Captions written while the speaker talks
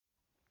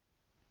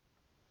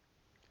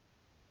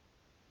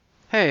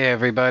Hey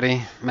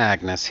everybody,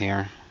 Magnus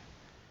here.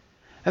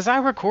 As I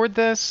record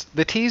this,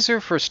 the teaser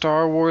for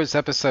Star Wars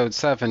Episode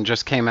 7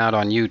 just came out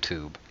on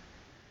YouTube.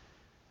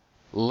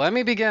 Let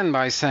me begin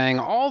by saying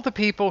all the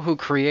people who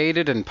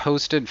created and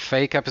posted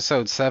fake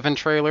Episode 7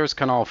 trailers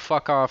can all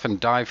fuck off and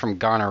die from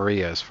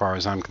gonorrhea as far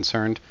as I'm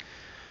concerned.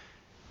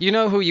 You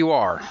know who you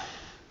are.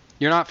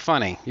 You're not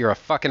funny. You're a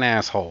fucking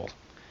asshole.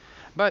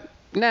 But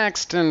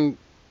next, and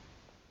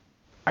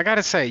I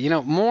gotta say,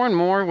 more and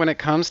more when it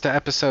comes to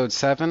Episode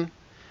 7,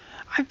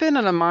 I've been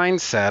in a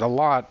mindset a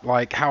lot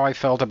like how I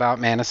felt about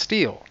Man of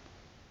Steel.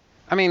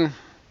 I mean,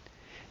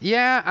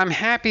 yeah, I'm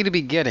happy to be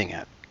getting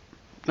it.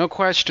 No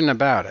question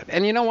about it.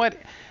 And you know what?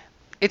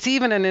 It's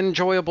even an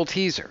enjoyable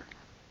teaser.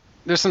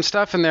 There's some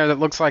stuff in there that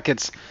looks like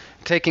it's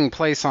taking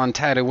place on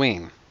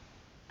Tatooine.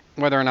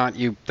 Whether or not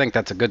you think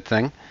that's a good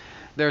thing.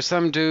 There's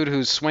some dude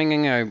who's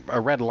swinging a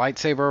red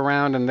lightsaber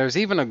around, and there's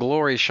even a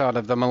glory shot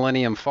of the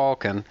Millennium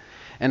Falcon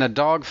and a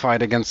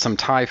dogfight against some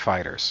TIE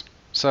fighters.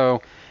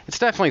 So, it's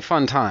definitely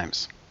fun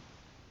times.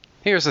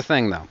 Here's the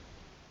thing, though.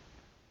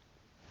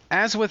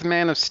 As with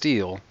Man of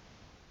Steel,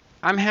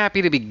 I'm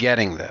happy to be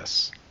getting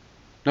this.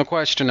 No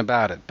question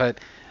about it. But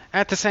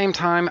at the same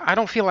time, I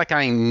don't feel like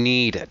I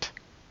need it.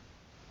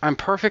 I'm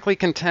perfectly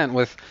content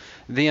with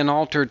the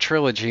Unaltered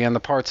trilogy and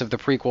the parts of the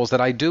prequels that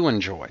I do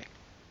enjoy.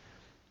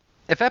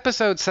 If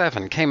Episode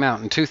 7 came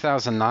out in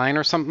 2009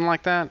 or something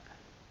like that,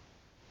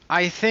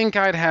 I think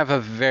I'd have a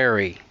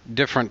very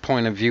different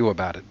point of view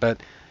about it. But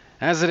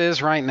as it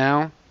is right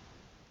now,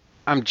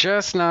 I'm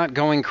just not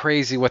going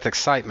crazy with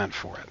excitement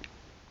for it.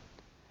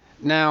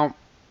 Now,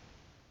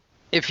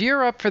 if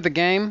you're up for the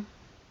game,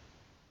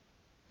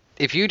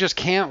 if you just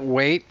can't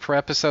wait for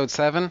Episode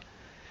 7,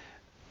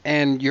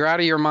 and you're out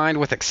of your mind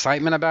with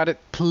excitement about it,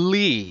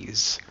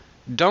 please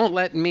don't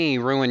let me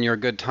ruin your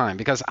good time,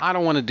 because I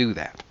don't want to do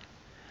that.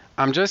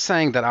 I'm just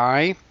saying that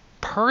I,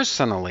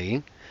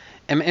 personally,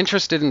 am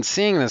interested in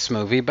seeing this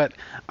movie, but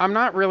I'm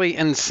not really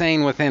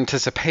insane with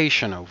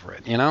anticipation over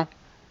it, you know?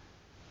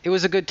 It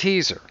was a good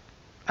teaser.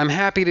 I'm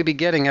happy to be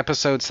getting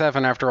Episode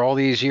 7 after all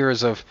these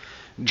years of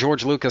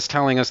George Lucas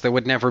telling us there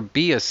would never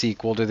be a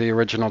sequel to the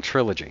original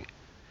trilogy.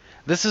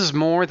 This is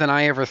more than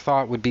I ever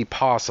thought would be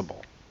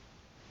possible.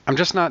 I'm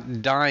just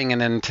not dying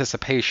in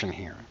anticipation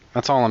here.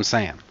 That's all I'm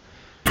saying.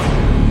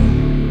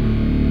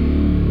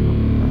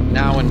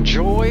 Now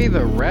enjoy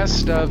the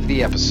rest of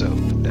the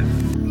episode.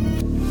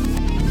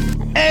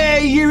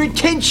 Hey, your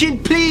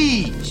attention,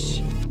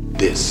 please!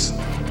 This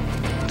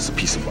is a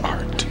piece of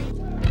art.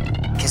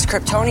 His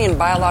Kryptonian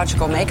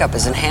biological makeup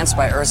is enhanced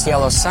by Earth's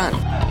yellow sun.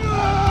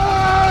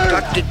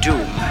 Dr.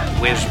 Doom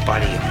wears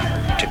body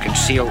armor to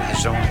conceal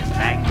his own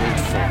mangled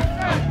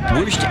form.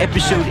 Worst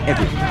episode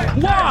ever.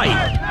 Why?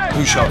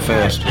 Who shot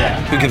first? Yeah.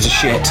 Who gives a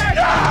shit?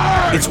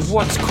 It's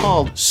what's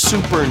called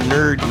super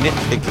nerd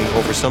nitpicking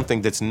over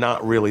something that's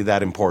not really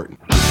that important.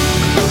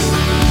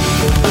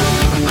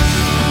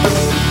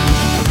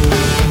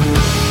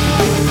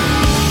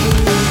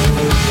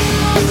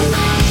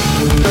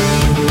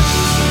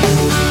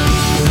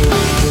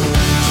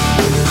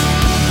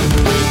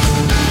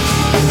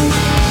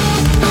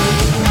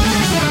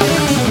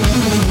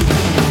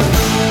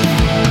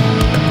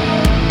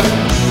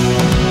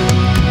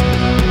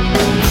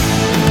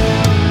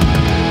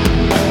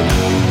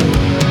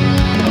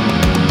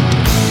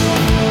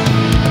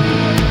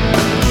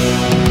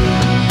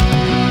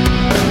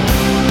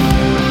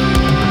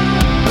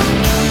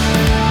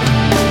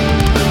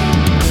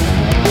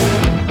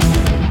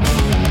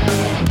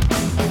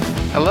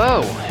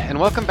 Hello, and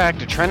welcome back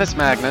to Trentus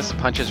Magnus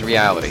Punches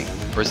Reality,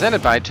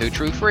 presented by Two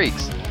True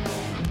Freaks.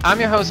 I'm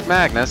your host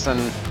Magnus, and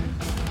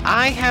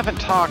I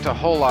haven't talked a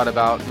whole lot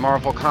about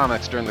Marvel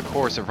Comics during the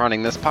course of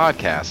running this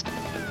podcast.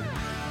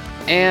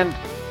 And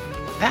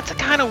that's a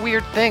kind of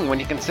weird thing when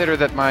you consider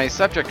that my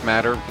subject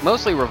matter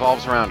mostly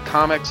revolves around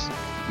comics,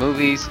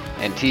 movies,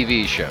 and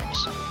TV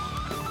shows.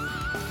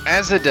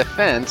 As a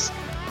defense,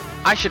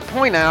 I should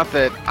point out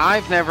that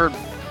I've never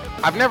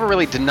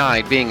really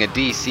denied being a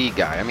DC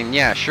guy. I mean,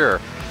 yeah, sure.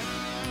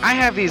 I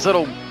have these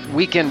little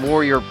weekend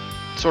warrior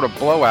sort of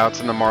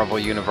blowouts in the Marvel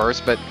universe,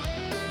 but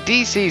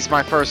DC's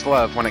my first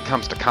love when it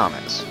comes to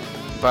comics.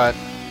 But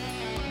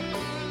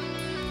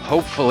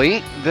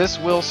hopefully, this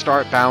will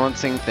start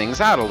balancing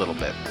things out a little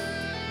bit.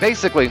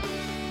 Basically,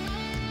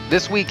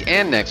 this week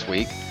and next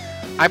week,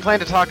 I plan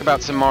to talk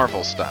about some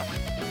Marvel stuff.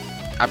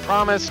 I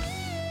promised,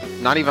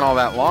 not even all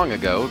that long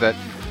ago, that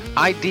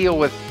I'd deal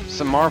with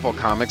some Marvel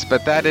comics,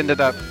 but that ended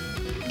up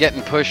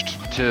getting pushed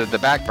to the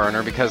back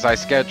burner because I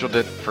scheduled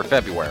it for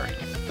February.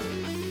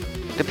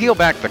 To peel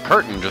back the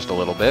curtain just a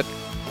little bit,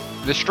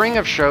 the string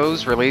of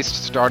shows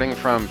released starting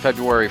from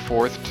February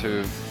 4th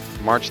to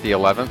March the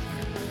 11th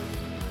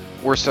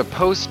were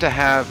supposed to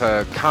have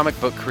a comic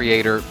book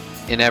creator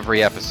in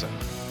every episode.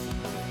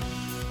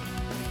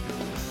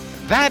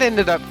 That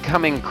ended up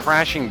coming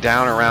crashing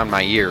down around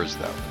my ears,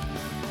 though.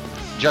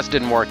 Just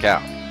didn't work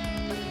out.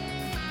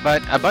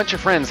 But a bunch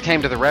of friends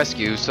came to the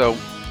rescue, so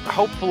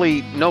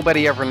hopefully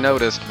nobody ever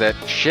noticed that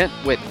shit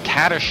went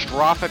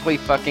catastrophically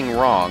fucking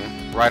wrong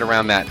right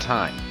around that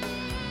time.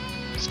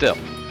 Still,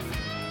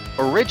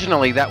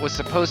 Originally, that was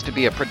supposed to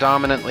be a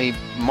predominantly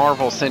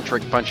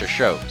Marvel-centric bunch of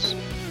shows.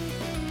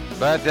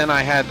 But then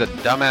I had the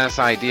dumbass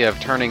idea of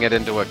turning it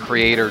into a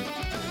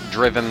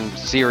creator-driven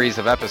series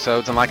of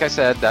episodes, and like I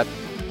said, that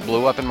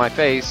blew up in my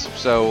face,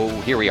 so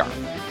here we are.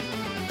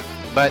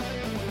 But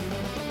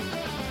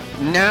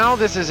now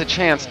this is a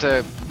chance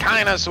to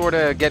kind of sort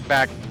of get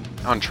back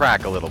on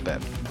track a little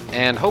bit,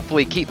 and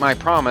hopefully keep my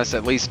promise,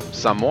 at least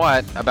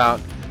somewhat,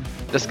 about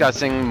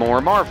discussing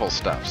more Marvel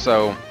stuff.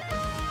 So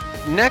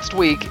next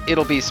week,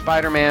 it'll be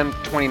Spider-Man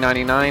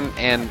 2099,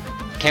 and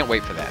can't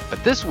wait for that.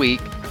 But this week,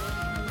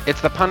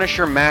 it's the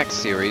Punisher Max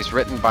series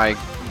written by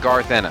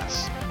Garth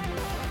Ennis.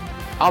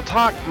 I'll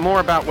talk more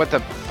about what the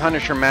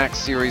Punisher Max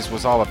series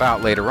was all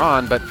about later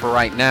on, but for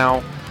right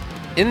now,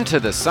 into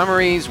the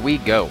summaries we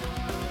go.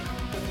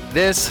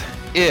 This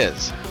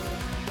is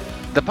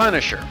The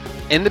Punisher.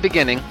 In the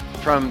beginning,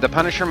 from The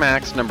Punisher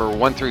Max number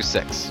 1 through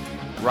 6.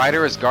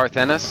 Writer is Garth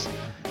Ennis.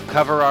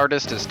 Cover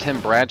artist is Tim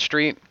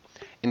Bradstreet.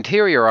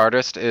 Interior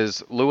artist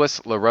is Louis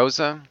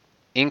LaRosa.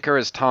 Inker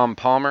is Tom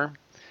Palmer.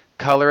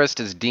 Colorist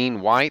is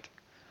Dean White.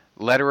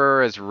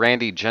 Letterer is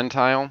Randy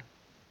Gentile.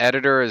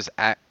 Editor is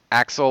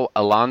Axel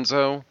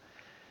Alonso.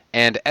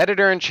 And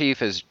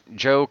editor-in-chief is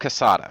Joe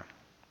Quesada.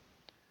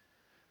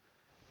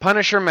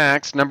 Punisher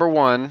Max number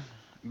 1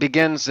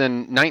 begins in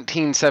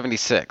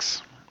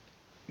 1976.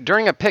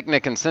 During a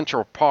picnic in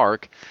Central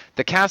Park,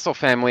 the Castle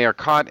family are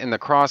caught in the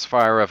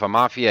crossfire of a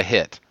mafia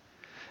hit.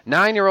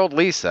 9-year-old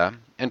Lisa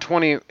and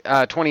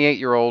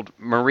 28-year-old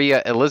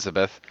Maria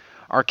Elizabeth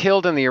are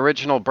killed in the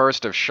original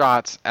burst of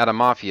shots at a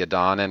mafia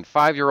don, and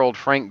 5-year-old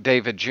Frank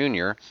David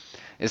Jr.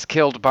 is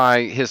killed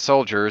by his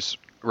soldiers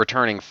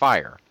returning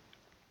fire.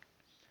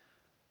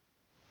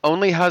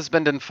 Only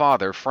husband and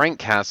father Frank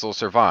Castle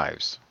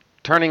survives,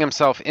 turning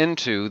himself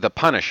into the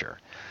Punisher,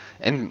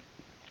 and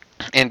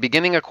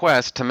beginning a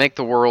quest to make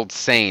the world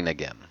sane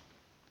again.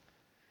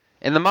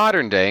 In the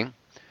modern day,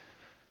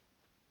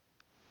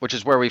 which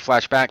is where we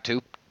flash back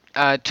to,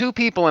 2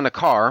 people in a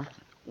car,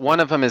 one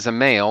of them is a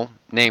male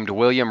named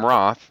William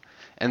Roth,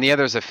 and the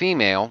other is a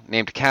female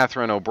named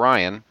Catherine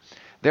O'Brien.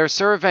 They're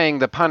surveying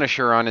the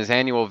Punisher on his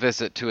annual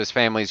visit to his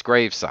family's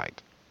gravesite.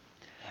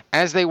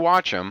 As they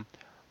watch him,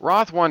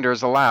 Roth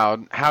wonders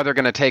aloud how they're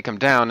going to take him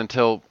down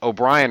until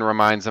O'Brien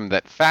reminds him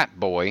that Fat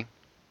Boy,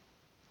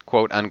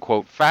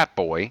 quote-unquote Fat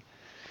Boy,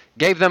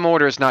 gave them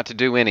orders not to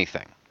do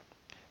anything.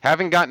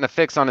 Having gotten a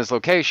fix on his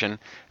location,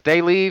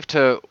 they leave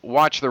to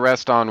watch the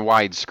rest on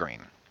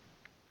widescreen.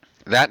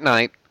 That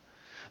night,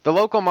 the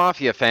local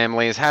mafia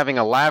family is having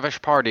a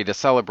lavish party to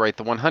celebrate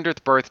the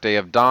 100th birthday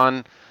of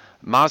Don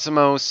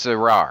Massimo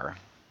Cesare.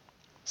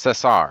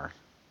 Cesare.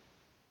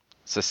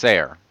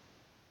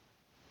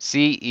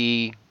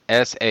 C-E-S-A-R-E.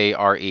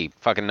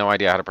 Fucking no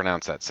idea how to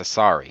pronounce that.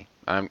 Cesare.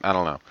 I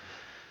don't know.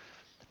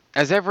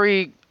 As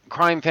every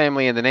crime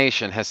family in the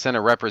nation has sent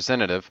a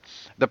representative,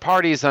 the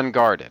party is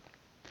unguarded.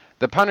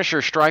 The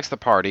Punisher strikes the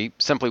party,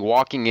 simply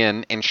walking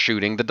in and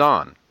shooting the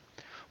Don.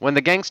 When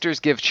the gangsters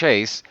give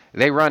chase,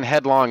 they run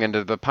headlong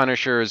into the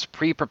Punisher's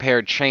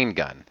pre-prepared chain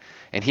gun,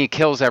 and he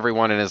kills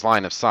everyone in his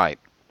line of sight.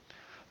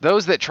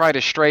 Those that try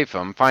to strafe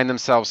him find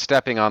themselves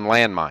stepping on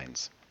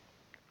landmines.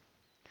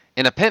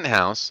 In a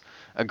penthouse,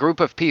 a group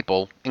of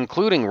people,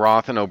 including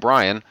Roth and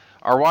O'Brien,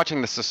 are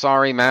watching the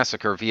Cesare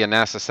massacre via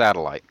NASA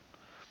satellite.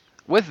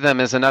 With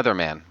them is another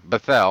man,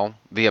 Bethel,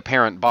 the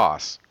apparent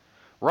boss.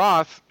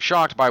 Roth,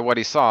 shocked by what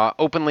he saw,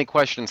 openly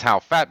questions how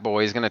Fat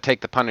Boy is going to take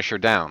the Punisher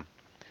down.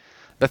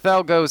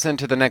 Bethel goes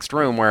into the next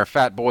room where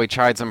Fat Boy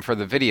chides him for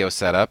the video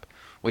setup,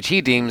 which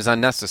he deems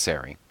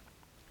unnecessary.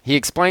 He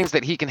explains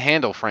that he can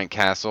handle Frank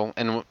Castle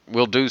and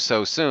will do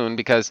so soon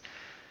because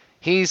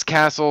he's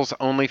Castle's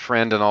only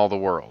friend in all the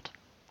world.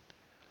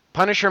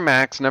 Punisher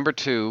Max number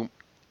 2.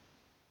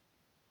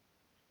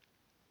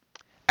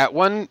 At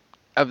one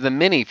of the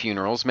many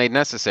funerals made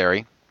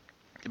necessary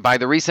by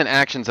the recent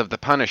actions of the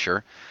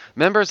Punisher,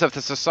 members of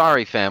the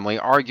Cesare family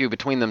argue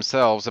between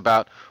themselves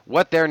about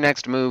what their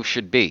next move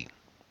should be.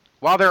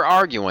 While they're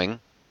arguing,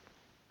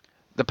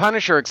 the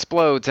Punisher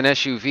explodes an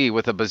SUV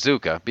with a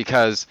bazooka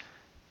because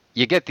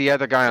you get the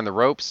other guy on the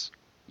ropes,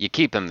 you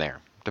keep him there,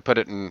 to put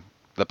it in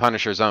the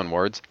Punisher's own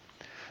words.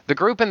 The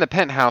group in the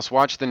penthouse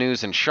watch the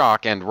news in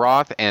shock, and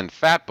Roth and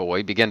Fat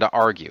Boy begin to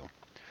argue.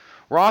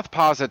 Roth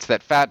posits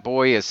that Fat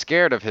Boy is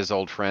scared of his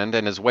old friend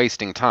and is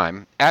wasting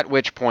time, at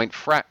which point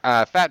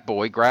Fat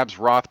Boy grabs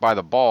Roth by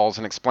the balls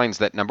and explains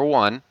that, number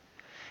 1,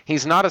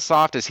 he's not as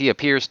soft as he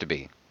appears to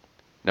be.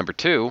 Number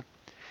 2,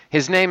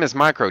 his name is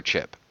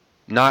Microchip,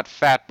 not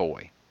Fat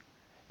Boy.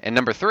 And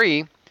number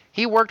 3,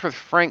 he worked with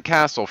Frank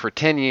Castle for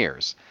 10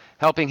 years,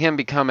 helping him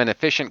become an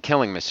efficient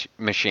killing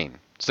machine.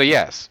 So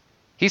yes,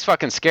 he's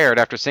fucking scared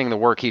after seeing the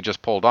work he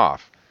just pulled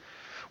off.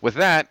 With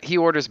that, he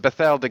orders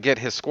Bethel to get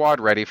his squad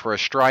ready for a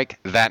strike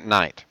that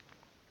night.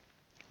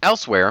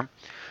 Elsewhere,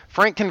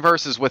 Frank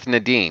converses with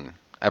Nadine,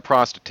 a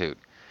prostitute.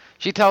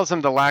 She tells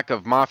him the lack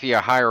of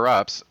mafia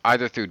higher-ups,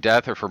 either through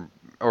death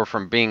or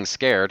from being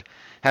scared,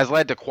 has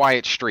led to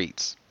quiet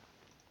streets.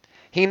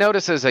 He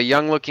notices a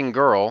young-looking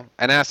girl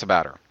and asks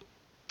about her.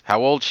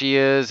 how old she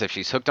is, if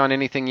she's hooked on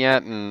anything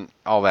yet, and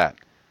all that.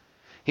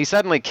 He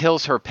suddenly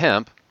kills her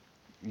pimp,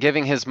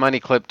 giving his money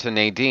clip to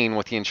Nadine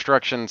with the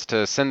instructions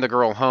to send the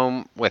girl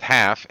home with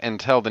half and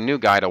tell the new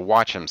guy to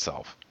watch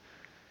himself.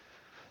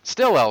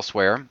 Still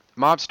elsewhere,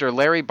 mobster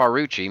Larry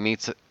Barucci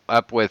meets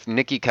up with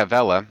Nicky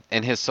Cavella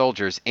and his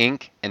soldiers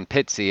Ink and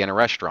Pitsy in a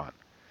restaurant.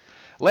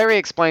 Larry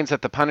explains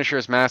that the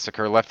Punisher's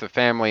massacre left the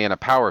family in a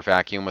power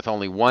vacuum with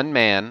only one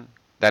man,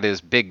 that is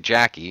Big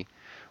Jackie,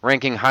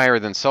 ranking higher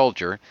than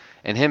Soldier,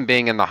 and him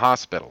being in the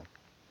hospital.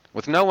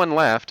 With no one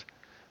left,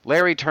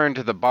 Larry turned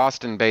to the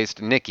Boston-based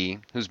Nicky,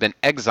 who's been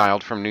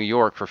exiled from New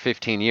York for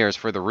 15 years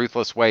for the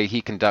ruthless way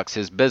he conducts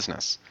his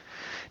business.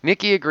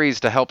 Nicky agrees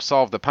to help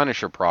solve the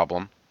Punisher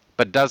problem,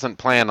 but doesn't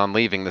plan on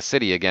leaving the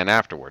city again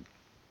afterward.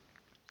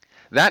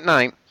 That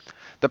night,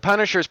 the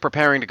Punisher's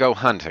preparing to go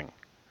hunting.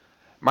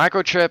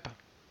 Microchip,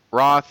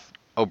 Roth,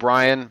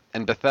 O'Brien,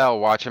 and Bethel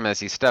watch him as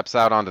he steps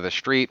out onto the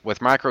street, with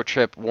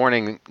Microchip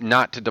warning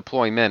not to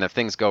deploy men if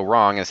things go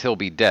wrong, as he'll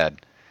be dead.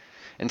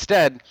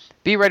 Instead,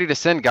 be ready to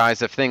send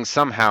guys if things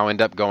somehow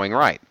end up going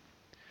right.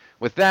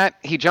 With that,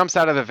 he jumps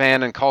out of the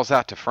van and calls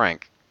out to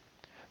Frank.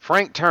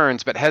 Frank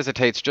turns but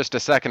hesitates just a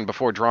second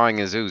before drawing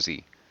his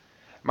Uzi.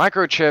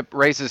 Microchip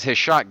raises his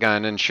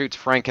shotgun and shoots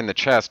Frank in the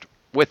chest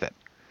with it.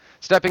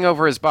 Stepping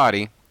over his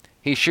body,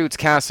 he shoots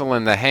Castle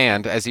in the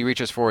hand as he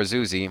reaches for his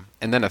Uzi,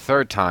 and then a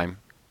third time,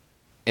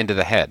 into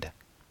the head.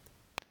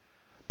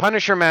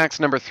 Punisher Max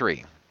number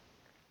 3.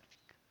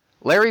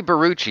 Larry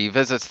Barucci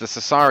visits the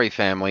Cesari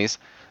family's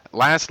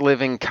last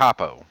living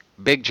capo,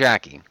 Big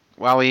Jackie,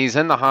 while he's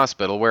in the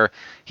hospital, where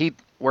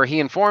he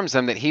informs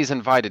them that he's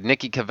invited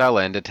Nicky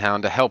Cavella into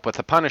town to help with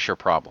the Punisher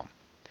problem.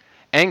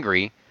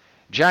 Angry,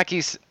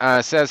 Jackie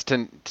says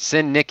to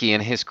send Nicky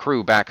and his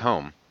crew back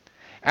home.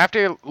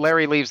 After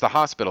Larry leaves the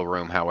hospital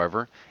room,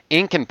 however,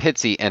 Ink and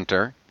Pitsy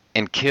enter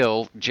and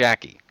kill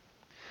Jackie.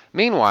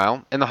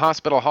 Meanwhile, in the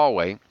hospital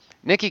hallway,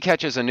 Nicky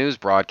catches a news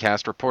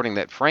broadcast reporting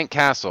that Frank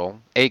Castle,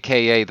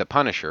 a.k.a. the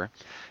Punisher,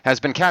 has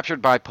been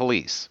captured by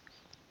police.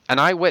 An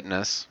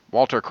eyewitness,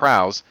 Walter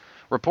Krause,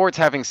 reports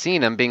having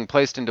seen him being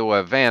placed into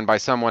a van by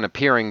someone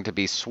appearing to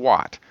be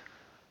SWAT.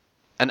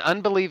 An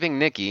unbelieving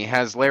Nicky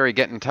has Larry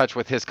get in touch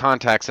with his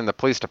contacts in the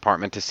police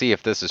department to see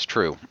if this is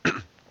true.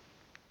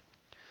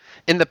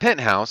 In the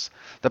penthouse,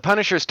 the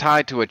Punisher's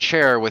tied to a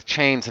chair with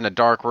chains in a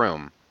dark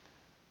room.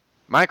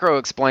 Micro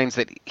explains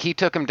that he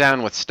took him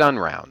down with stun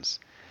rounds,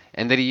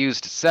 and that he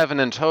used 7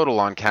 in total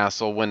on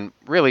Castle when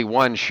really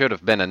 1 should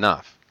have been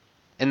enough.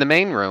 In the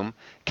main room,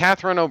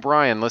 Catherine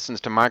O'Brien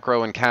listens to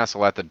Micro and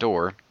Castle at the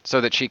door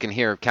so that she can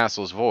hear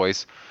Castle's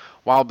voice,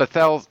 while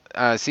Bethel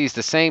sees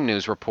the same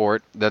news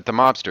report that the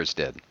mobsters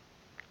did.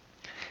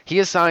 He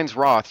assigns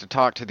Roth to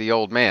talk to the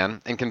old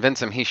man and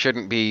convince him he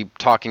shouldn't be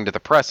talking to the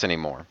press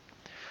anymore.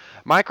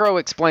 Micro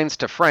explains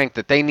to Frank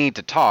that they need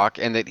to talk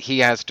and that he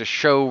has to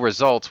show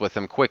results with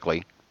them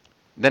quickly,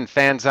 then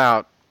fans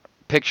out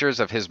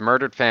pictures of his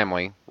murdered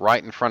family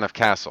right in front of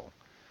Castle.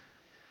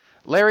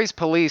 Larry's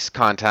police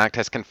contact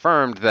has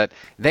confirmed that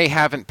they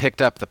haven't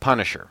picked up the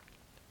Punisher.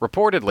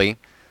 Reportedly,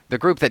 the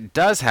group that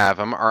does have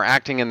him are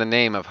acting in the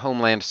name of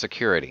Homeland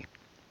Security.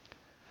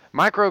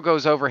 Micro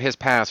goes over his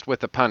past with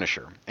the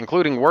Punisher,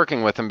 including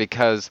working with him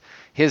because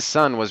his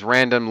son was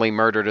randomly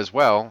murdered as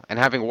well, and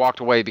having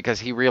walked away because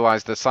he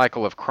realized the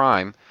cycle of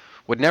crime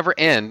would never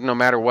end no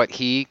matter what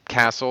he,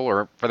 Castle,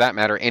 or for that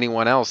matter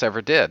anyone else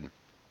ever did.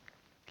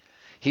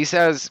 He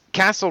says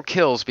Castle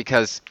kills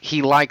because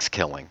he likes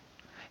killing,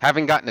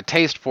 having gotten a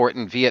taste for it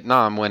in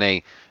Vietnam when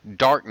a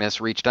darkness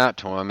reached out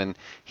to him and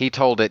he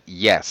told it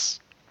yes.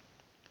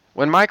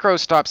 When Micro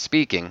stops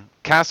speaking,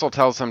 Castle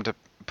tells him to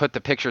put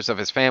the pictures of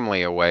his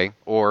family away,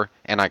 or,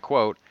 and I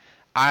quote,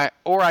 I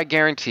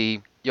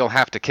guarantee you'll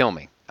have to kill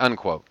me,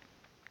 unquote.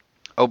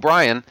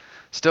 O'Brien,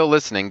 still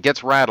listening,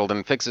 gets rattled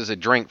and fixes a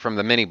drink from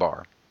the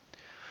minibar.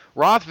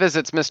 Roth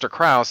visits Mr.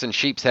 Krause in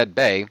Sheepshead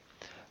Bay,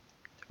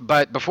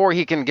 but before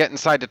he can get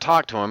inside to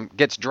talk to him,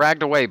 gets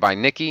dragged away by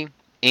Nicky,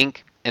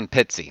 Ink, and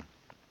Pitsy.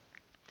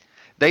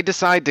 They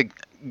decide to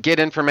get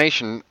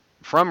information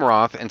from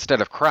Roth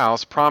instead of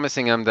Krause,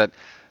 promising him that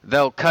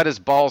they'll cut his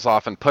balls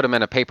off and put him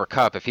in a paper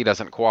cup if he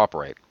doesn't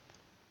cooperate.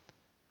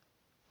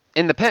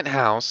 In the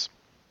penthouse,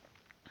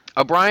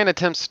 O'Brien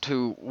attempts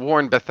to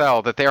warn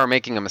Bethel that they are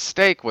making a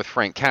mistake with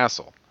Frank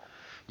Castle,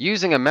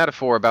 using a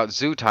metaphor about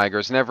zoo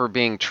tigers never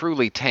being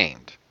truly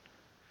tamed.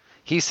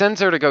 He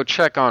sends her to go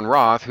check on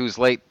Roth, who's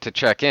late to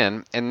check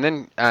in, and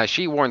then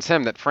she warns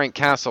him that Frank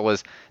Castle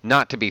is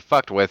not to be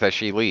fucked with as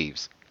she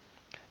leaves.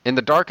 In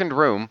the darkened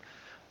room,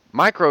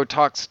 Micro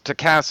talks to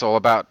Castle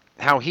about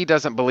how he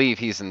doesn't believe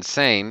he's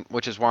insane,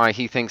 which is why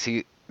he thinks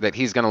that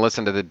he's going to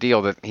listen to the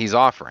deal that he's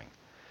offering.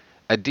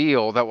 A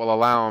deal that will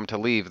allow him to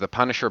leave the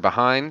Punisher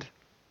behind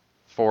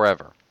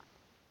forever.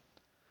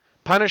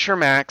 Punisher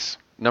Max,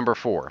 number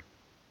 4.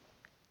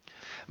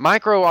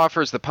 Micro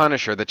offers the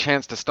Punisher the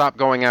chance to stop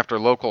going after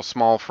local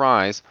small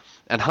fries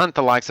and hunt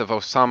the likes of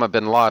Osama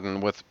bin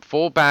Laden with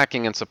full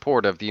backing and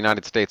support of the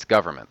United States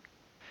government.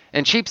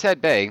 In Sheepshead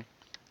Bay,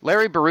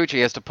 Larry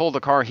Barucci has to pull the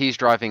car he's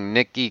driving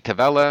Nicky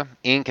Cavella,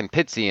 Ink, and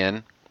Pitsy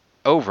in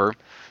over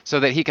so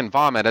that he can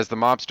vomit as the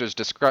mobsters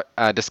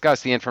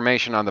discuss the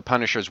information on the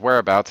Punisher's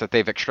whereabouts that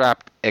they've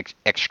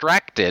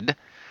extracted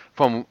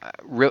from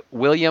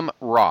William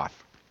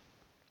Roth.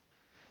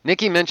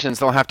 Nikki mentions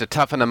they'll have to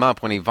toughen him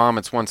up when he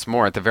vomits once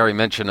more at the very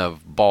mention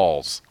of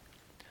balls.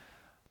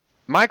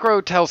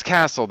 Micro tells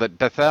Castle that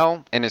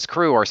Bethel and his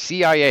crew are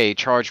CIA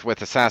charged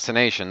with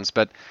assassinations,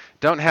 but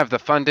don't have the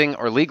funding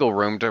or legal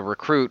room to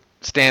recruit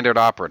standard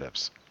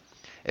operatives.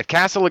 If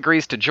Castle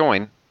agrees to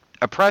join,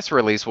 a press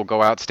release will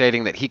go out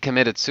stating that he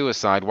committed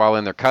suicide while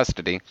in their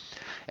custody,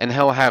 and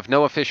he'll have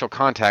no official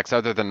contacts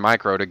other than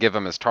Micro to give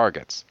him his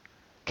targets.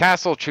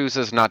 Castle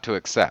chooses not to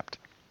accept.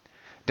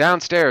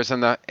 Downstairs in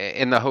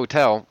the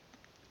hotel,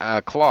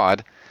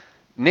 Claude,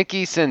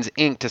 Nikki sends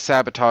Ink to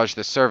sabotage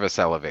the service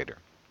elevator.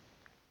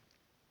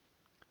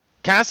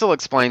 Castle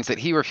explains that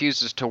he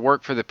refuses to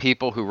work for the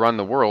people who run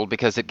the world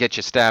because it gets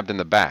you stabbed in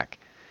the back.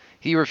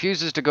 He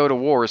refuses to go to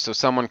war so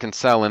someone can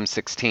sell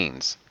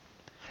M16s.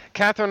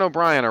 Catherine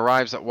O'Brien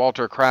arrives at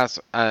Walter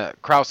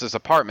Krause's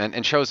apartment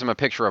and shows him a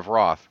picture of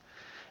Roth.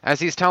 As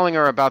he's telling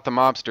her about the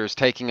mobsters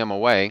taking him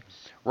away,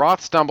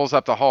 Roth stumbles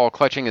up the hall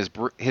clutching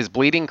his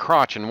bleeding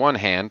crotch in one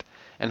hand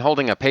and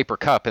holding a paper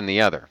cup in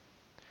the other.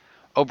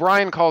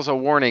 O'Brien calls a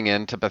warning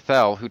in to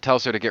Bethel, who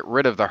tells her to get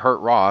rid of the hurt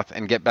Roth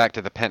and get back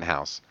to the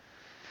penthouse.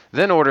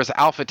 Then orders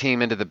Alpha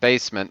Team into the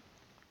basement.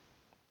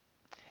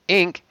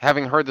 Ink,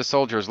 having heard the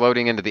soldiers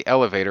loading into the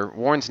elevator,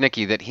 warns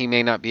Nikki that he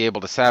may not be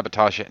able to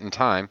sabotage it in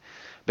time,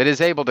 but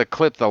is able to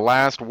clip the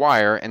last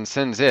wire and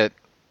sends it,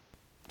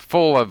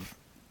 full of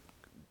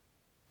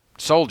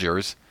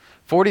soldiers,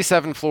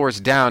 47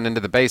 floors down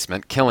into the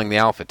basement, killing the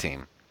Alpha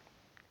Team.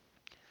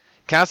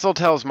 Castle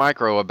tells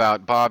Micro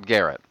about Bob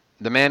Garrett,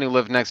 the man who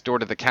lived next door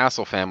to the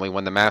Castle family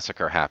when the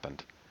massacre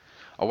happened.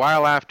 A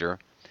while after,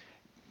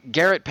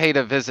 Garrett paid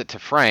a visit to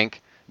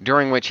Frank,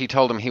 during which he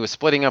told him he was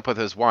splitting up with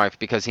his wife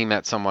because he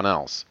met someone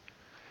else.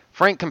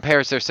 Frank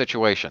compares their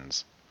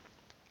situations.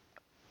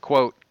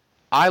 Quote,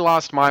 "I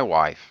lost my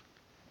wife,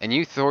 and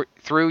you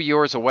threw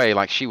yours away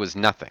like she was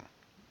nothing."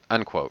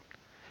 Unquote.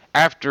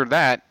 After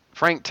that,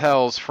 Frank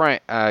tells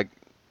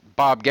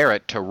Bob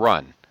Garrett to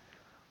run.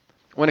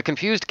 When a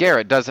confused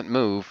Garrett doesn't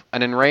move,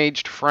 an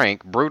enraged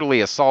Frank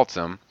brutally assaults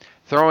him,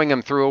 throwing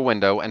him through a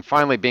window and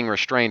finally being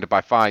restrained by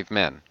 5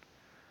 men.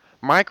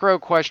 Micro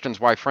questions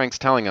why Frank's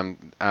telling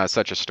him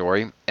such a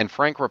story, and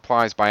Frank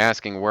replies by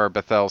asking where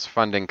Bethel's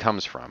funding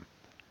comes from.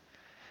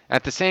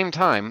 At the same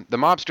time, the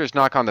mobsters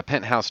knock on the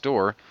penthouse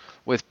door,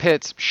 with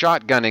Pitts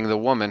shotgunning the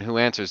woman who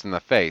answers in the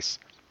face.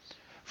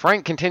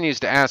 Frank continues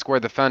to ask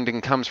where the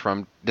funding comes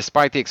from,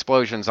 despite the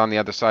explosions on the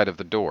other side of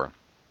the door.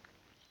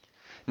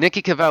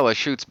 Nikki Cavella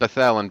shoots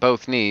Bethel in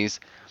both knees,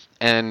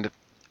 and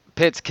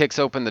Pitts kicks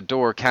open the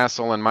door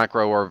Castle and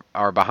Micro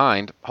are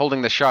behind,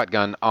 holding the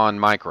shotgun on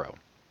Micro.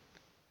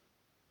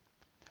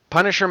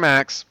 Punisher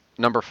Max,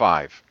 number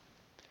 5.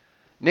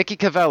 Nikki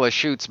Cavella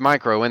shoots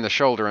Micro in the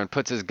shoulder and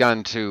puts his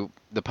gun to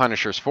the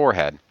Punisher's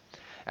forehead.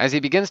 As he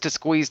begins to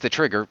squeeze the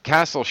trigger,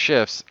 Castle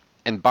shifts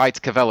and bites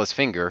Cavella's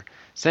finger,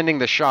 sending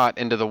the shot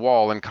into the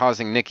wall and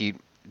causing Nikki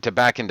to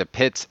back into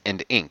Pitts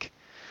and Ink.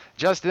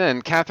 Just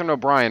then, Catherine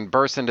O'Brien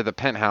bursts into the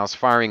penthouse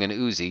firing an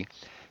Uzi,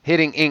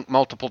 hitting Ink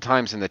multiple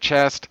times in the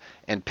chest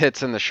and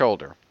Pitts in the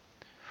shoulder.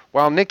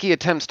 While Nikki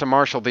attempts to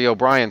marshal the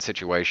O'Brien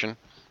situation,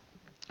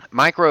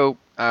 Micro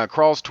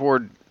crawls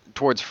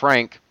towards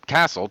Frank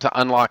Castle to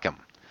unlock him.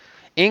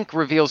 Ink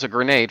reveals a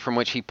grenade from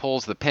which he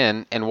pulls the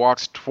pin and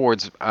walks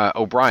towards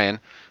O'Brien,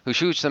 who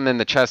shoots him in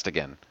the chest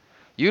again.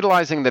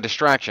 Utilizing the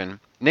distraction,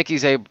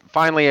 Nikki's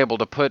finally able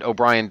to put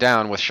O'Brien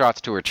down with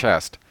shots to her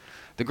chest.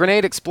 The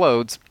grenade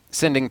explodes,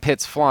 sending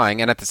Pitts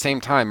flying, and at the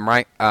same time,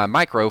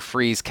 Micro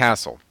frees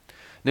Castle.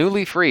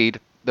 Newly freed,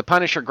 the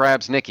Punisher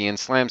grabs Nikki and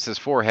slams his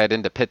forehead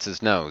into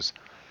Pitts' nose.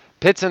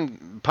 Pitts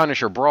and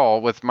Punisher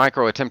brawl, with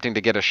Micro attempting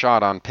to get a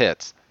shot on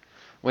Pitts.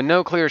 When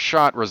no clear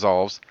shot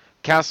resolves,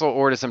 Castle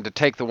orders him to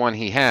take the one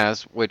he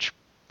has, which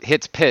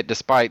hits Pitt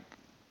despite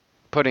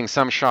putting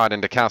some shot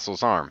into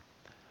Castle's arm.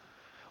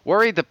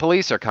 Worried the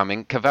police are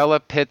coming, Cavella,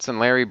 Pitts, and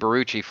Larry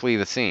Barucci flee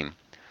the scene.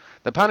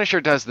 The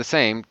Punisher does the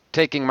same,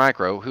 taking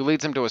Micro, who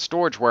leads him to a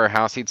storage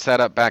warehouse he'd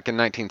set up back in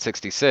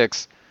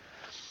 1966,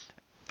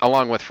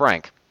 along with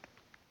Frank.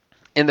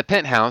 In the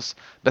penthouse,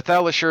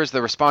 Bethel assures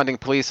the responding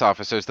police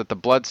officers that the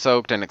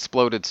blood-soaked and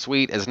exploded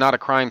suite is not a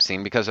crime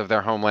scene because of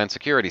their Homeland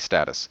Security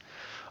status.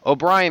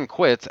 O'Brien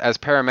quits as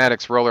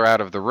paramedics roll her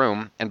out of the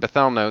room, and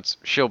Bethel notes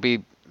she'll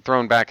be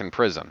thrown back in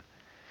prison.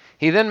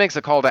 He then makes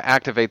a call to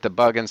activate the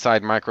bug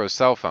inside Micro's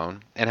cell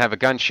phone and have a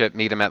gunship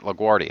meet him at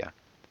LaGuardia.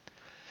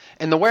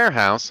 In the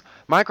warehouse,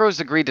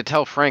 Micro's agreed to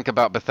tell Frank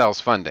about Bethel's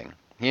funding.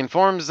 He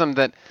informs them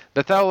that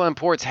Bethel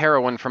imports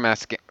heroin from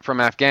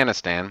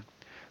Afghanistan,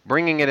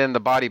 bringing it in the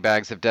body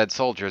bags of dead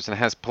soldiers, and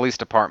has police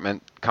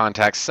department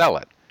contacts sell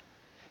it.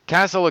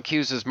 Castle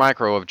accuses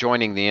Micro of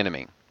joining the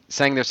enemy,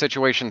 saying their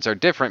situations are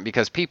different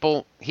because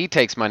people he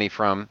takes money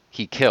from,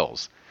 he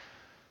kills.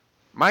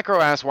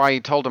 Micro asks why he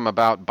told him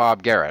about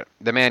Bob Garrett,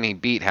 the man he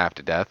beat half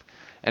to death,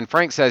 and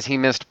Frank says he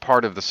missed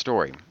part of the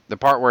story, the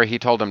part where he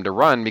told him to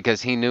run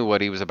because he knew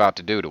what he was about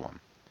to do to him.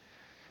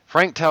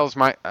 Frank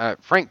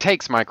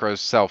takes Micro's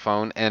cell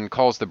phone and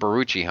calls the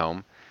Barucci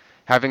home,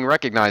 having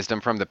recognized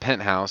him from the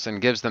penthouse, and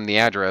gives them the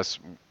address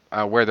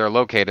where they're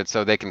located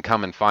so they can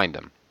come and find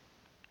him.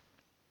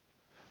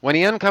 When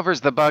he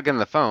uncovers the bug in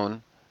the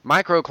phone,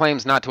 Micro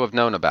claims not to have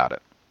known about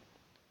it.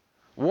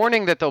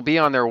 Warning that they'll be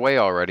on their way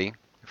already,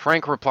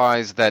 Frank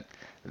replies that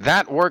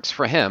works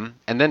for him,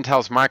 and then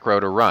tells Micro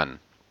to run.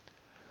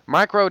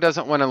 Micro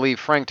doesn't want to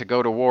leave Frank to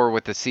go to war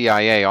with the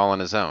CIA all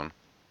on his own.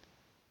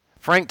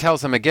 Frank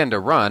tells him again to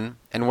run,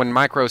 and when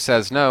Micro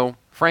says no,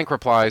 Frank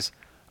replies,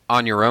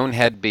 "On your own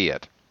head be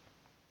it."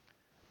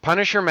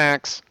 Punisher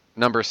Max,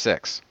 number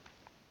 6.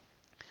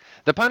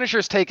 The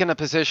Punisher's taken a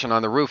position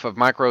on the roof of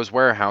Micro's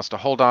warehouse to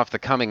hold off the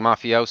coming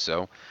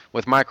mafioso,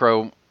 with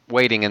Micro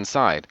waiting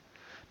inside.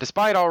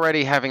 Despite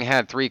already having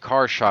had 3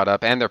 cars shot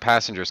up and their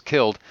passengers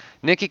killed,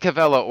 Nicky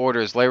Cavella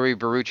orders Larry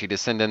Barucci to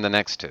send in the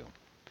next 2.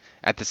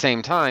 At the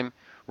same time,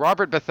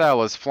 Robert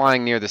Bethel is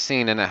flying near the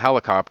scene in a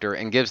helicopter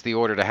and gives the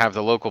order to have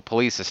the local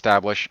police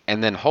establish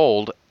and then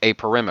hold a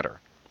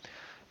perimeter.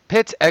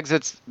 Pitts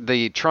exits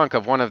the trunk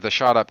of one of the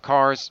shot-up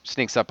cars,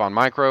 sneaks up on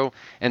Micro,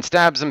 and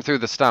stabs him through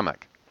the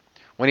stomach.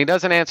 When he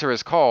doesn't answer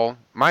his call,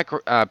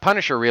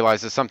 Punisher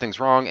realizes something's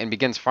wrong and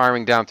begins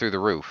firing down through the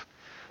roof.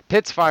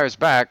 Pitts fires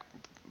back,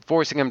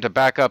 forcing him to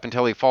back up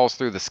until he falls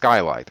through the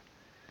skylight.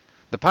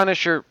 The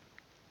Punisher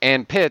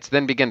and Pitts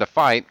then begin to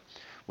fight,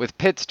 with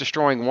Pitts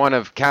destroying one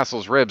of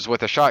Castle's ribs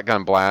with a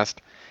shotgun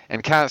blast,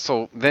 and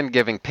Castle then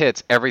giving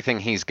Pitts everything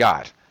he's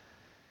got.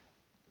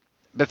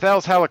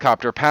 Bethel's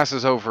helicopter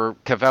passes over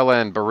Cavella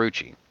and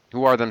Barucci,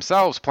 who are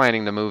themselves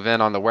planning to move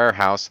in on the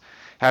warehouse,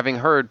 having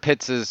heard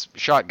Pitts's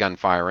shotgun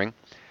firing,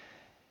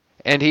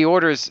 and he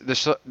orders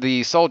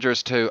the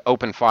soldiers to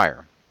open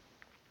fire.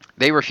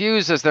 They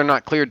refuse as they're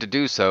not cleared to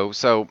do so,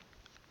 so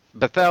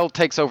Bethel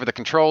takes over the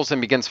controls and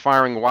begins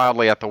firing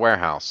wildly at the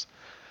warehouse.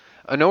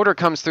 An order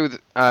comes through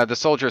the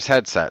soldier's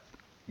headset,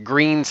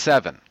 Green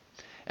 7,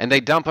 and they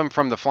dump him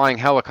from the flying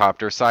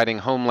helicopter, citing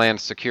Homeland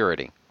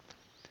Security.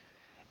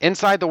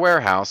 Inside the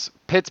warehouse,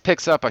 Pitts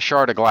picks up a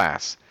shard of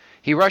glass.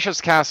 He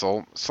rushes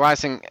Castle,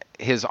 slashing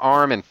his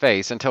arm and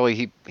face until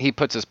he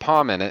puts his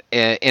palm in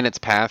its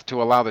path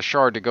to allow the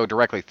shard to go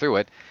directly through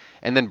it,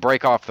 and then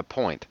break off the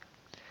point.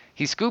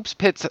 He scoops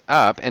Pitts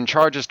up and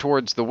charges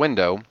towards the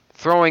window,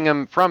 throwing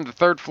him from the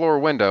 3rd-floor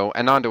window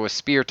and onto a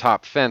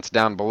spear-top fence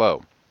down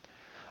below.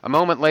 A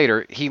moment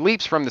later, he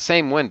leaps from the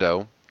same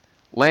window,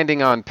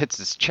 landing on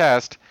Pitts'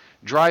 chest,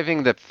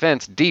 driving the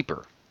fence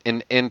deeper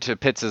into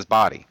Pitts'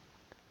 body.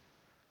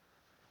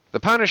 The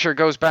Punisher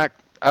goes back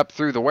up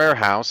through the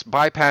warehouse,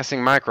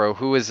 bypassing Micro,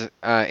 who is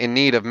in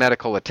need of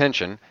medical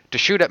attention, to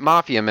shoot at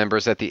Mafia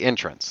members at the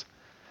entrance.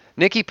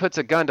 Nicky puts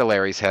a gun to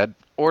Larry's head,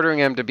 ordering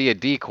him to be a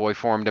decoy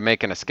for him to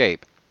make an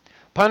escape.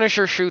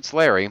 Punisher shoots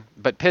Larry,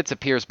 but Pitts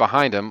appears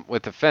behind him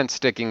with the fence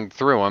sticking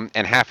through him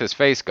and half his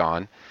face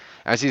gone,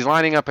 as he's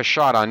lining up a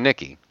shot on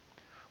Nicky.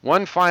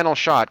 One final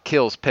shot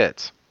kills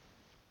Pitts.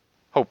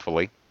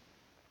 Hopefully.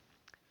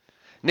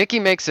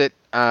 Nicky makes it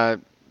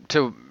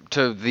to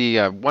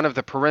the one of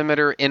the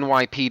perimeter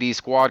NYPD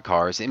squad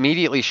cars,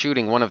 immediately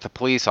shooting one of the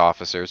police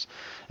officers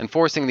and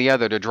forcing the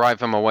other to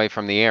drive him away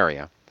from the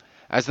area.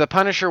 As the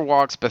Punisher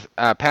walks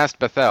past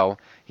Bethel,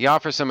 he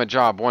offers him a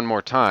job one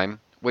more time,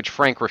 which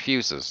Frank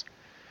refuses.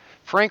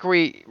 Frank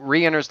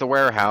re-enters the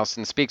warehouse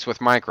and speaks with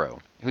Micro,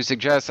 who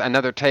suggests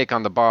another take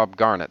on the Bob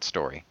Garnett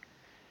story.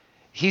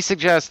 He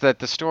suggests that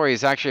the story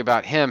is actually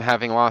about him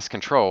having lost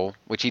control,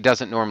 which he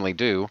doesn't normally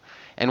do,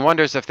 and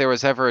wonders if there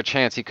was ever a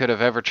chance he could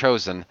have ever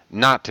chosen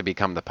not to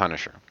become the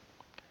Punisher.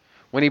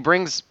 When he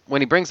brings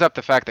up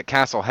the fact that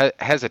Castle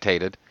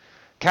hesitated,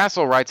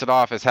 Castle writes it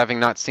off as having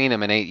not seen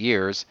him in 8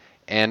 years,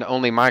 and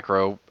only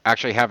Micro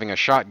actually having a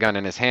shotgun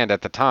in his hand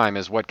at the time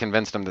is what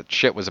convinced him that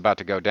shit was about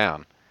to go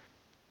down.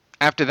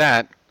 After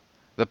that,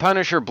 the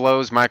Punisher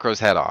blows Micro's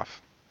head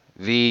off.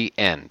 The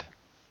end.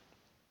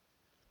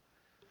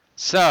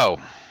 So,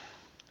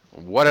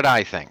 what did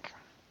I think?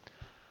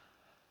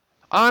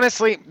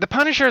 Honestly, the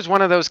Punisher is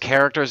one of those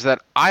characters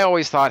that I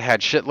always thought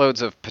had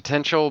shitloads of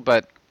potential,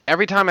 but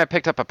every time I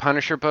picked up a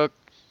Punisher book,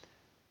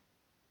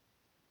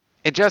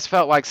 it just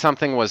felt like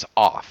something was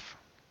off.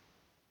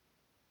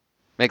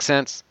 Make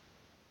sense?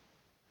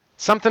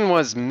 Something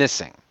was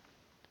missing.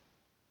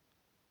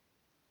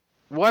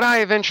 What I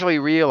eventually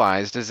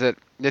realized is that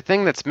the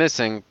thing that's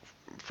missing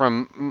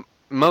from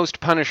most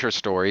Punisher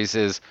stories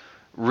is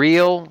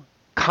real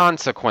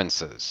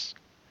consequences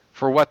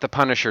for what the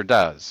Punisher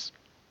does.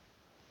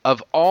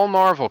 Of all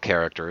Marvel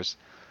characters,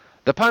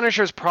 the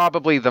Punisher's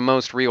probably the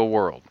most real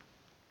world.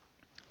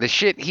 The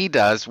shit he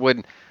does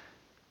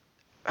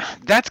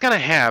that's going to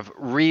have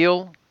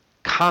real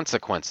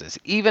consequences,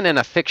 even in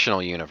a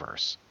fictional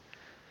universe.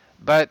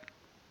 But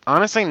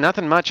honestly,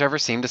 nothing much ever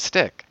seemed to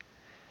stick.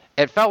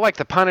 It felt like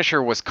the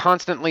Punisher was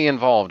constantly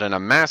involved in a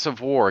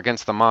massive war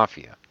against the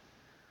Mafia.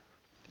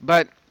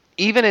 But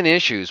even in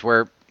issues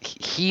where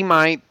he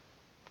might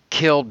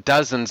kill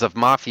dozens of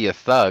Mafia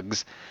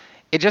thugs,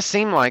 it just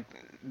seemed like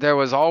there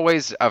was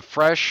always a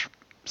fresh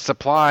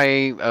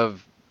supply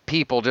of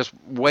people just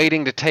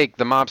waiting to take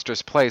the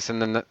mobster's place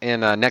in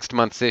next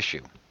month's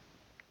issue.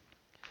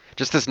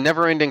 Just this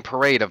never-ending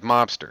parade of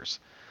mobsters.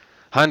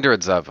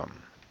 Hundreds of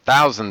them,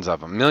 thousands of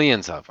them,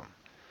 millions of them.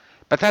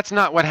 But that's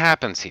not what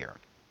happens here.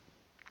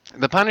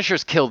 The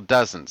Punisher's killed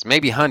dozens,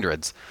 maybe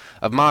hundreds,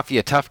 of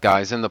Mafia tough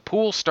guys, and the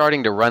pool's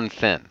starting to run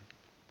thin.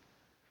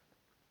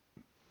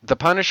 The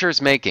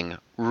Punisher's making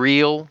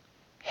real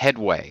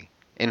headway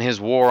in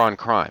his war on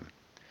crime.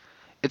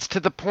 It's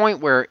to the point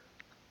where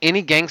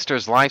any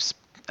gangster's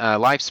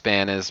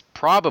lifespan is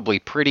probably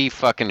pretty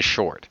fucking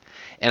short.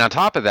 And on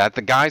top of that,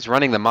 the guys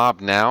running the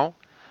mob now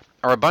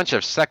are a bunch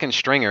of second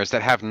stringers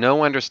that have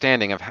no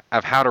understanding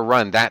of how to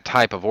run that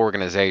type of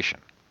organization.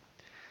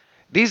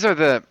 These are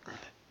the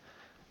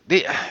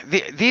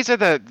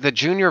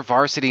junior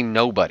varsity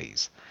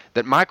nobodies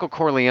that Michael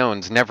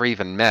Corleone's never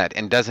even met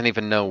and doesn't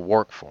even know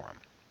work for him.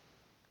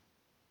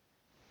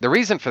 The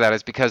reason for that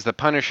is because the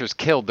Punishers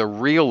killed the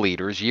real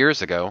leaders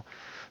years ago,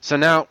 so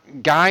now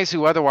guys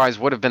who otherwise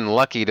would have been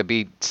lucky to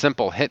be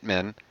simple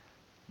hitmen,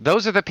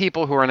 those are the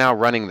people who are now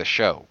running the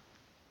show.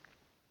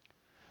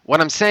 What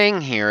I'm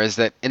saying here is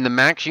that in the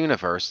Max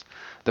universe,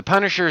 the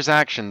Punisher's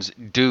actions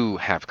do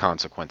have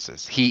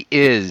consequences. He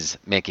is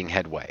making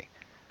headway.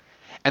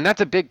 And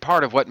that's a big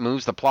part of what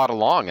moves the plot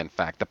along, in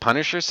fact. The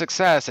Punisher's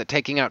success at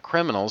taking out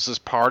criminals is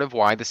part of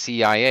why the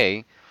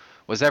CIA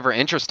was ever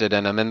interested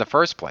in him in the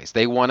first place.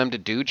 They want him to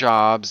do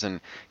jobs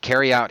and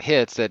carry out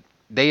hits that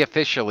they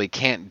officially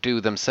can't do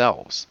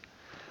themselves.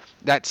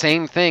 That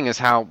same thing is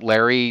how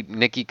Larry,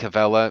 Nikki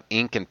Cavella,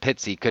 Ink, and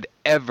Pitsy could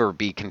ever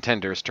be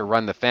contenders to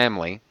run the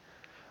family,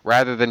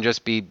 rather than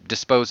just be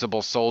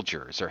disposable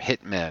soldiers or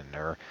hitmen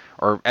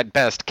or at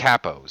best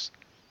capos.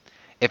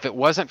 If it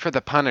wasn't for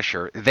the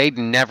Punisher, they'd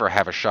never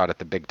have a shot at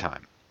the big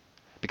time.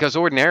 Because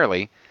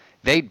ordinarily,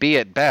 they'd be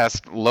at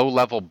best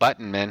low-level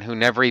button men who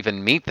never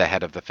even meet the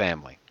head of the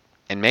family,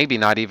 and maybe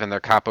not even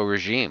their capo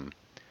regime.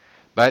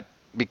 But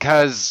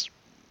because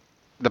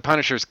the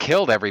Punishers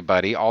killed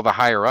everybody, all the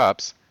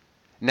higher-ups,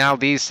 now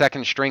these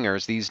second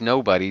stringers, these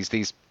nobodies,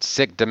 these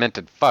sick,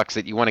 demented fucks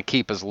that you want to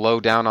keep as low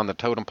down on the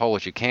totem pole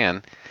as you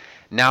can,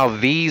 now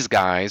these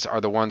guys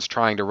are the ones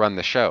trying to run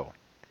the show.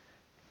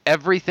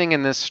 Everything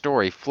in this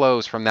story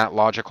flows from that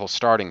logical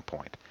starting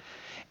point.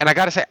 And I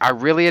gotta say, I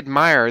really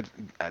admire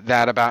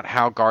that about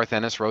how Garth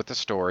Ennis wrote the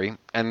story,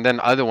 and then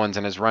other ones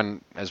in his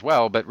run as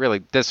well, but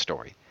really this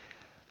story.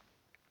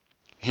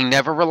 He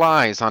never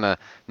relies on a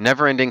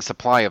never-ending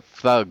supply of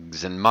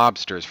thugs and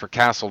mobsters for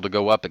Castle to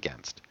go up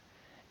against.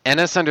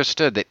 Ennis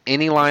understood that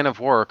any line of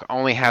work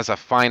only has a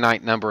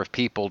finite number of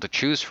people to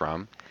choose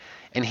from,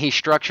 and he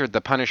structured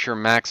the Punisher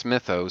Max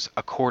mythos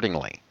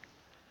accordingly.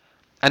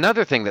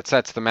 Another thing that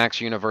sets the Max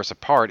universe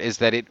apart is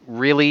that it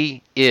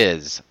really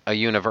is a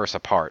universe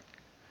apart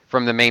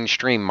from the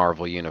mainstream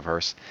Marvel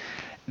universe.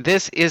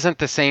 This isn't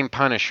the same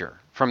Punisher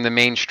from the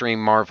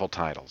mainstream Marvel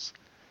titles.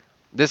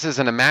 This is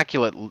an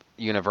immaculate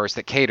universe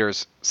that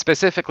caters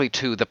specifically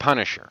to the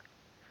Punisher.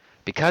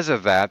 Because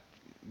of that,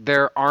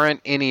 there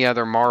aren't any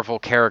other Marvel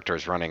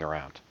characters running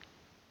around.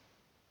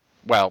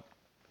 Well,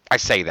 I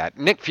say that.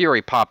 Nick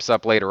Fury pops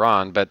up later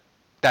on, but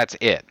that's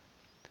it.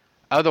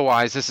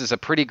 Otherwise, this is a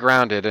pretty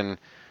grounded and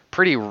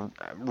pretty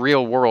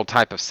real-world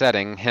type of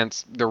setting,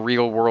 hence the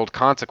real-world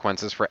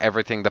consequences for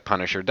everything the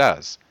Punisher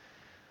does.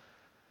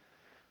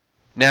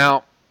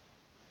 Now,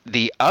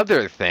 the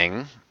other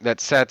thing that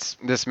sets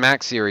this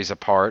Max series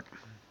apart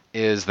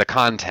is the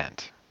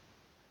content.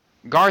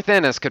 Garth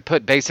Ennis could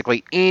put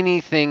basically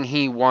anything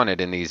he wanted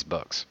in these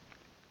books.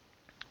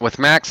 With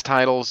Max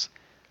titles,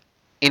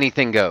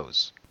 anything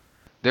goes.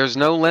 There's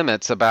no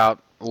limits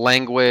about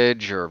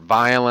language or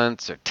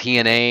violence or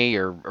TNA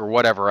or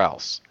whatever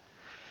else.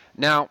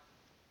 Now,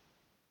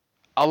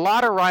 a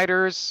lot of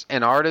writers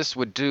and artists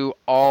would do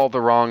all the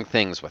wrong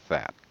things with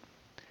that.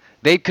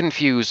 They'd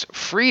confuse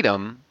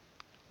freedom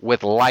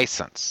with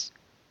license,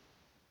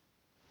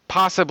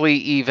 possibly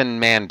even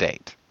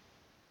mandate.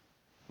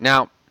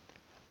 Now,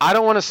 I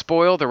don't want to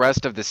spoil the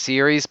rest of the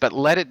series, but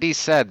let it be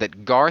said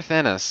that Garth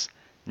Ennis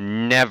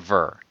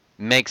never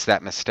makes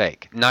that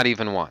mistake, not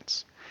even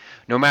once.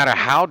 No matter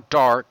how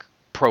dark,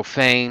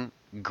 profane,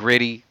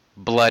 gritty,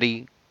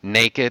 bloody,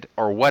 naked,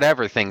 or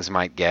whatever things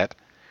might get,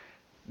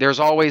 there's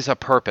always a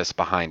purpose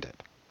behind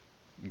it.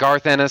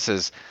 Garth Ennis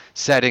is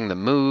setting the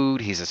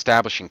mood, he's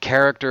establishing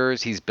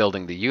characters, he's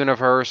building the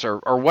universe, or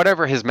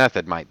whatever his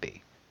method might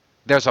be.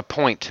 There's a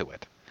point to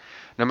it.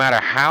 No matter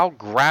how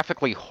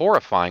graphically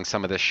horrifying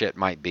some of this shit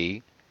might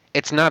be,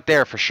 it's not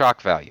there for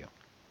shock value.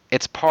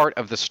 It's part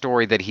of the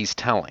story that he's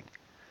telling.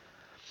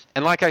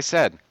 And like I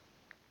said,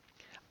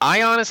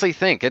 I honestly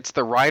think it's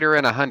the writer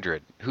in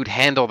 100 who'd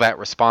handle that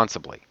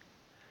responsibly.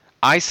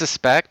 I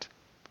suspect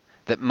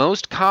that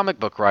most comic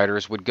book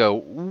writers would go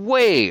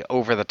way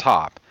over the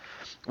top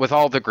with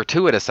all the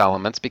gratuitous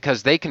elements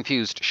because they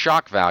confused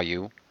shock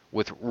value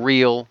with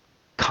real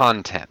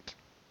content.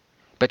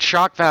 But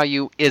shock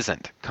value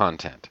isn't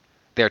content.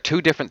 They're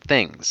two different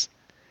things.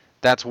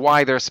 That's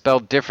why they're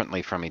spelled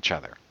differently from each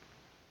other.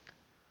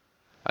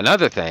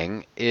 Another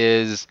thing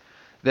is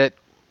that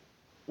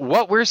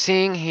What we're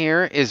seeing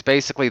here is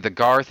basically the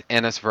Garth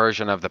Ennis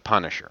version of the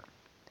Punisher.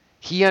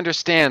 He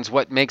understands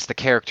what makes the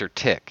character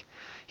tick.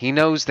 He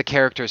knows the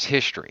character's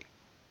history.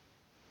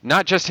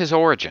 Not just his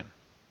origin,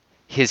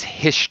 his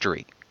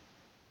history.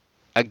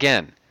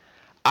 Again,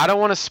 I don't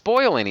want to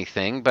spoil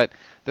anything, but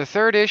the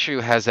third issue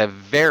has a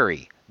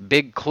very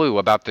big clue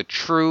about the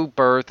true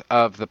birth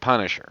of the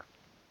Punisher.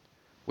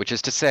 Which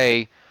is to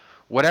say,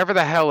 whatever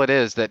the hell it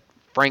is that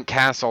Frank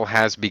Castle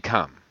has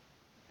become.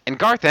 And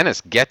Garth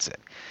Ennis gets it.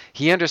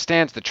 He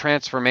understands the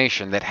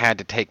transformation that had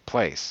to take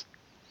place.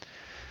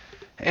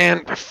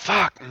 And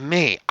fuck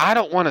me, I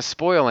don't want to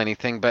spoil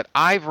anything, but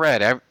I've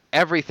read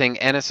everything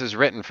Ennis has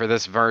written for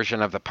this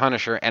version of the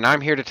Punisher, and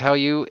I'm here to tell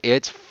you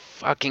it's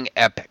fucking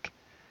epic.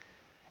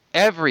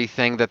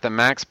 Everything that the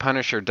Max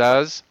Punisher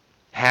does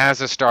has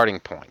a starting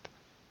point.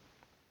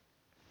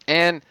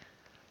 And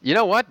you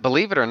know what?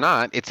 Believe it or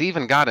not, it's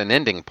even got an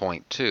ending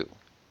point too.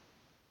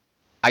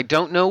 I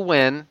don't know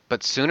when,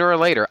 but sooner or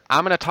later,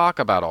 I'm going to talk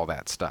about all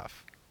that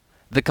stuff.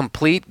 The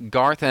complete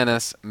Garth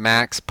Ennis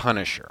Max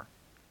Punisher.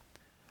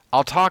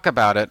 I'll talk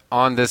about it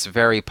on this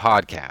very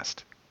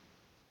podcast.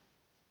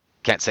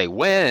 Can't say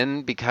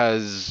when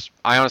because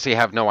I honestly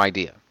have no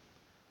idea.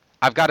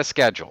 I've got a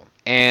schedule,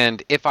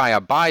 and if I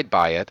abide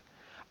by it,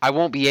 I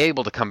won't be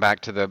able to come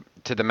back to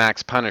the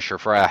Max Punisher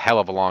for a hell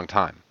of a long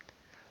time.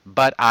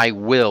 But I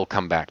will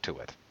come back to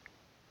it.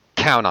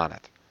 Count on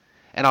it.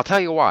 And I'll tell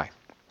you why.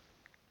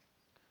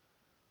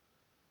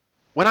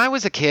 When I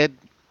was a kid,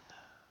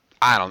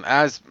 I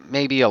was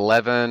maybe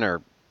 11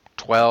 or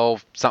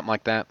 12, something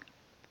like that.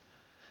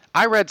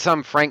 I read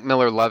some Frank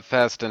Miller Love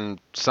Fest in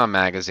some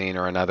magazine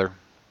or another.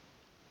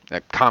 A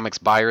Comics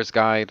Buyer's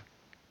Guide.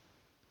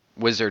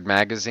 Wizard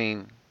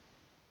Magazine.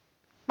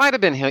 Might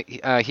have been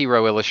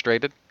Hero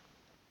Illustrated.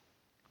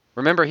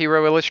 Remember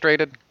Hero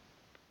Illustrated?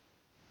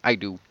 I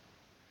do.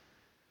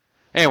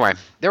 Anyway,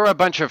 there were a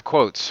bunch of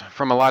quotes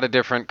from a lot of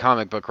different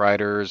comic book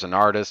writers and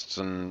artists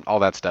and all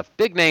that stuff.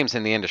 Big names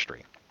in the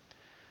industry.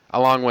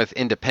 Along with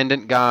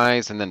independent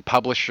guys and then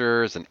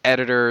publishers and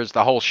editors,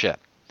 the whole shit.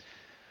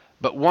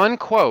 But one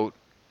quote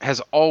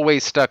has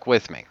always stuck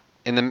with me.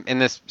 In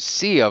this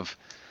sea of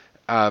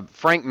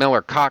Frank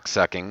Miller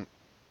cocksucking,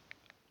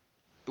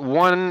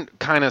 one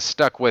kind of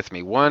stuck with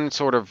me. One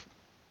sort of,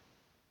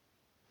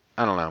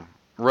 I don't know,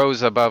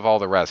 rose above all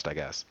the rest, I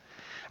guess.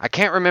 I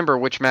can't remember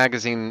which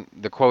magazine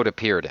the quote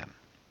appeared in.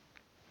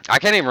 I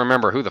can't even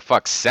remember who the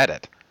fuck said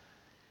it.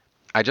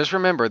 I just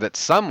remember that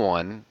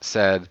someone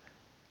said,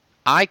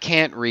 I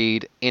can't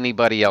read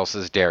anybody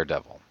else's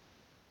Daredevil.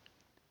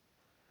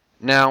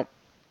 Now,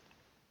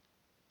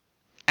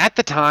 at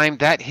the time,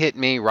 that hit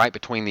me right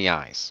between the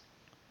eyes.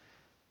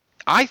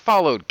 I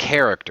followed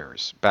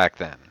characters back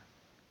then.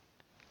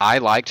 I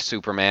liked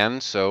Superman,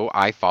 so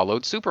I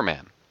followed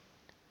Superman.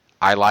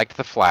 I liked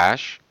The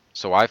Flash,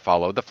 so I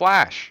followed The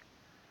Flash.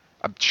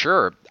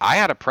 Sure, I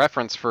had a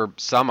preference for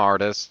some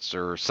artists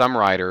or some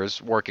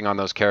writers working on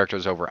those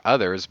characters over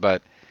others,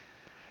 but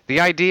the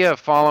idea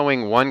of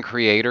following one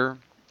creator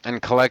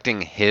and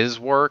collecting his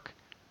work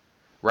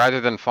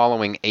rather than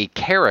following a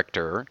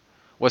character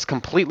was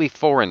completely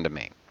foreign to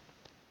me.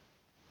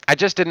 I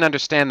just didn't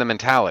understand the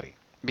mentality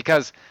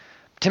because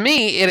to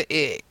me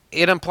it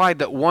implied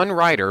that one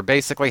writer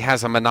basically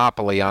has a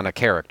monopoly on a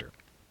character.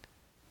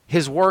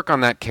 His work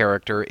on that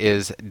character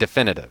is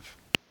definitive.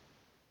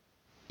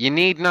 You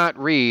need not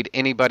read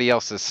anybody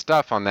else's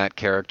stuff on that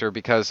character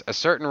because a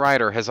certain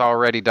writer has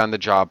already done the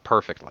job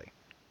perfectly.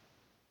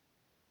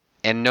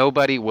 And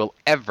nobody will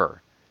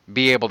ever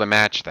be able to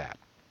match that.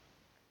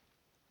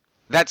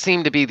 That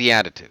seemed to be the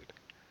attitude.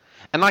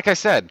 And like I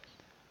said,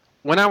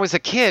 when I was a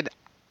kid,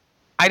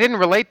 I didn't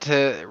relate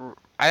to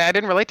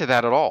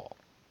that at all.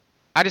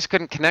 I just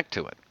couldn't connect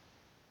to it.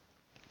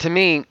 To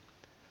me,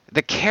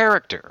 the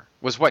character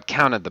was what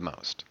counted the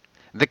most.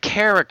 The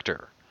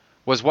character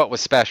was what was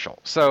special.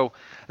 So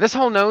this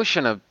whole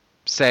notion of,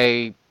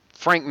 say,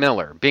 Frank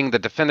Miller being the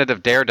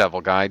definitive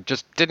Daredevil guy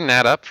just didn't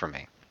add up for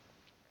me.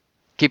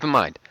 Keep in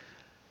mind,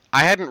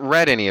 I hadn't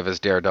read any of his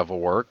Daredevil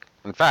work.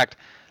 In fact,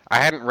 I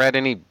hadn't read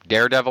any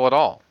Daredevil at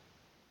all.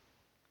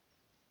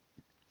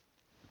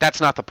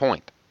 That's not the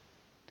point.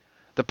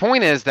 The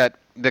point is that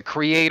the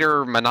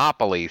creator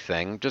monopoly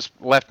thing just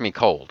left me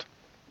cold.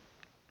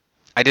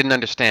 I didn't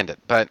understand it,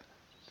 but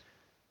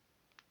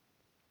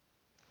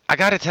I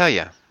gotta tell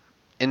you,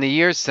 in the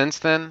years since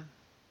then,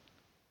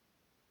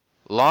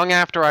 long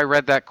after I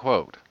read that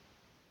quote,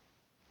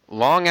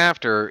 long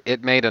after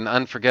it made an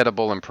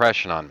unforgettable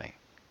impression on me,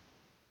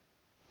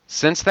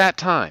 since that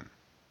time,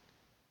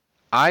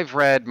 I've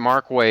read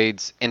Mark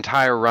Waid's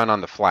entire run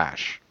on The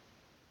Flash.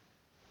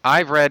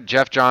 I've read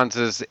Jeff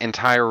Johns'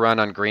 entire run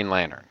on Green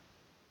Lantern.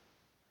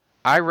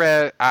 I've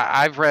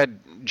read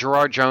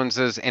Gerard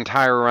Jones's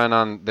entire run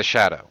on The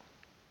Shadow.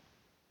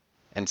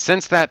 And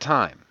since that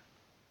time,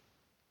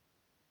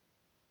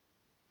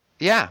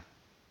 yeah,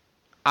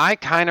 I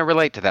kind of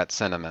relate to that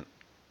sentiment.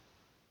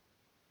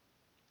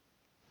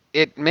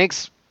 It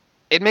makes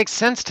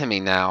sense to me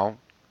now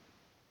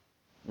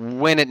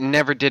when it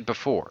never did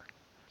before.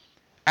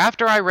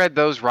 After I read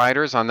those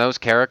writers on those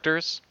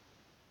characters,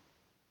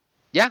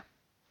 yeah,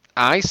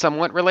 I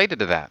somewhat related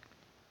to that.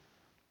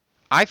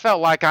 I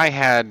felt like I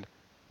had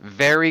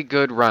very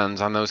good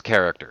runs on those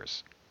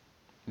characters.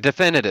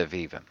 Definitive,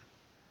 even.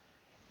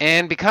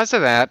 And because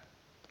of that,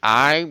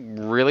 I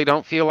really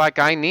don't feel like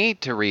I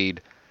need to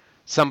read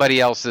somebody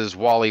else's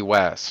Wally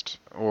West,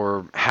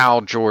 or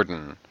Hal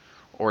Jordan,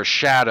 or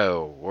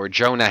Shadow, or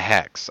Jonah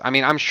Hex. I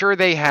mean, I'm sure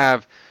they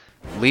have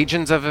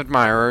legions of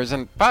admirers,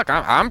 and fuck,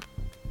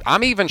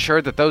 I'm even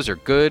sure that those are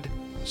good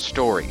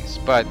stories.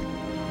 But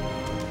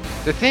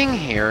the thing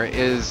here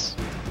is,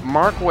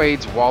 Mark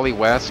Waid's Wally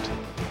West,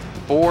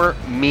 for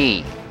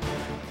me,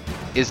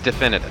 is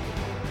definitive.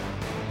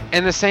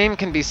 And the same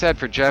can be said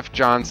for Geoff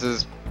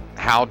Johns'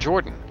 Hal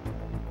Jordan.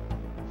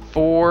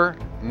 For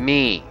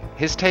me,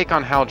 his take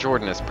on Hal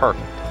Jordan is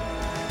perfect.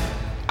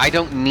 I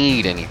don't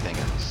need anything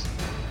else.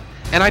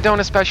 And I don't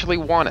especially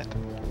want it.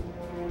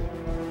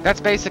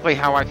 That's basically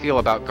how I feel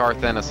about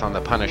Garth Ennis on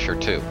The Punisher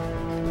too.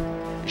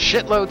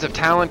 Shitloads of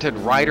talented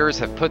writers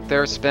have put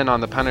their spin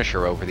on The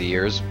Punisher over the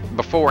years,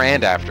 before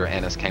and after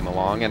Ennis came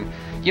along, and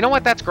you know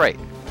what? That's great.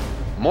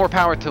 More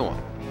power to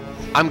them.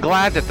 I'm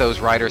glad that those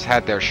writers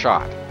had their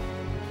shot.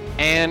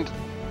 And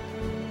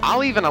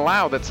I'll even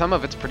allow that some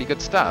of it's pretty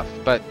good stuff,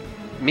 but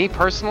me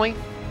personally,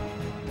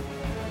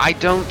 I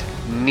don't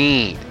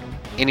need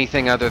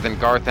anything other than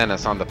Garth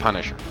Ennis on The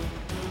Punisher.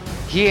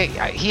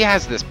 He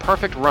has this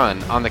perfect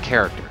run on the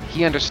character.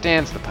 He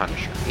understands the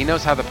Punisher. He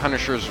knows how the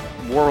Punisher's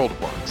world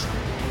works.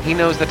 He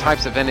knows the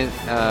types of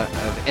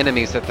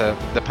enemies that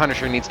the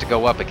Punisher needs to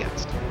go up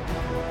against.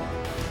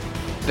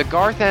 The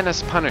Garth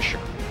Ennis Punisher,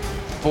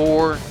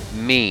 for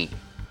me,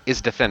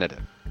 is definitive.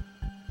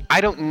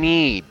 I don't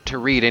need to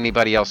read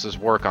anybody else's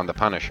work on the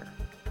Punisher.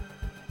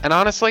 And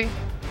honestly,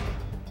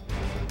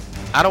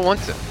 I don't want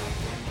to.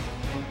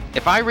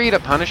 If I read a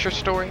Punisher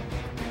story,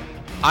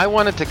 I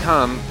want it to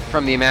come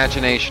from the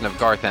imagination of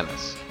Garth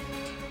Ennis.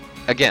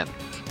 Again,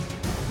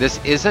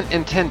 this isn't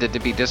intended to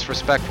be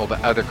disrespectful to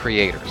other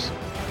creators.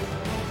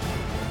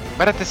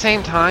 But at the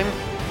same time,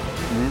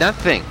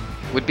 nothing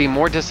would be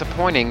more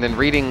disappointing than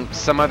reading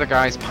some other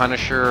guy's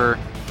Punisher,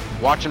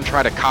 watch him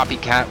try to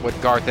copycat what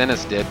Garth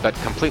Ennis did, but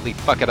completely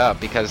fuck it up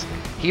because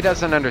he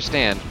doesn't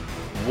understand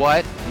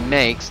what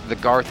makes the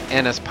Garth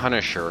Ennis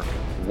Punisher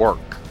work.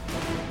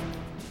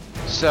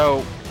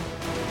 So,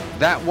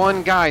 that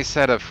one guy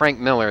said of Frank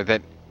Miller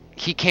that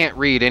he can't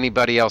read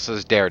anybody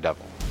else's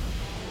Daredevil.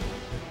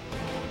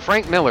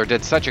 Frank Miller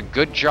did such a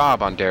good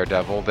job on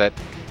Daredevil that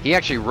he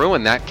actually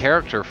ruined that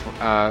character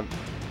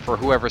for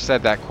whoever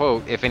said that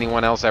quote if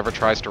anyone else ever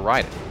tries to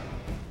write it.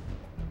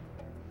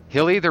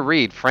 He'll either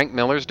read Frank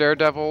Miller's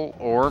Daredevil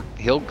or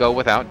he'll go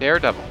without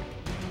Daredevil.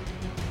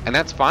 And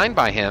that's fine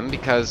by him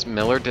because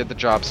Miller did the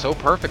job so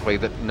perfectly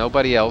that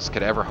nobody else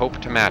could ever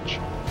hope to match.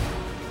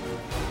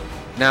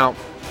 Now,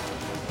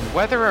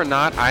 whether or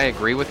not I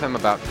agree with him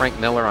about Frank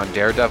Miller on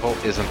Daredevil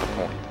isn't the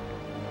point.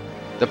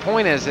 The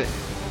point is that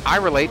I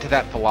relate to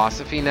that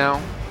philosophy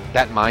now,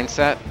 that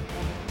mindset,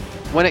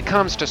 when it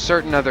comes to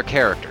certain other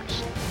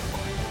characters.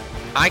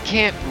 I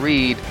can't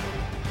read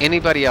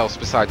anybody else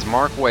besides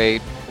Mark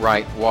Waid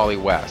write Wally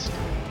West,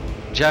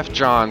 Geoff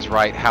Johns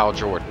write Hal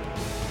Jordan,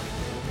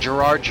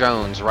 Gerard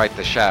Jones write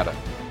The Shadow,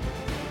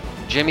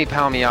 Jimmy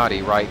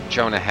Palmiotti write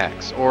Jonah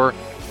Hex, or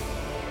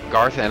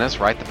Garth Ennis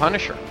write The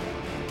Punisher.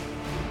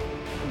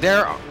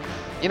 There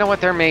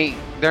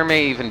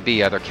may even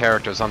be other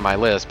characters on my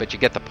list, but you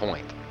get the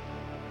point.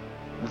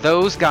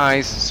 Those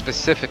guys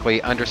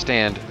specifically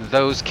understand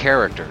those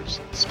characters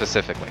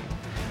specifically.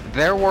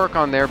 Their work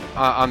on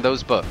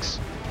those books,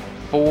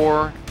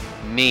 for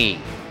me,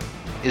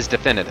 is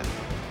definitive.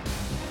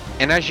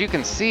 And as you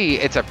can see,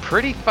 it's a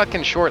pretty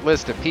fucking short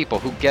list of people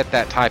who get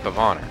that type of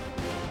honor.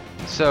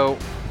 So,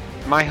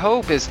 my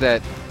hope is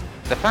that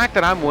the fact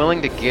that I'm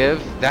willing to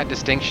give that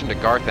distinction to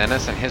Garth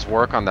Ennis and his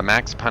work on the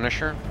Max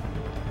Punisher,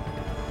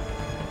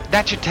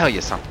 that should tell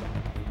you something.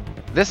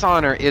 This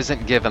honor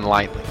isn't given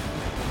lightly.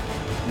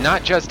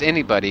 Not just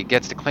anybody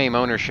gets to claim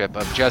ownership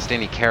of just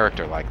any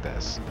character like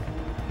this.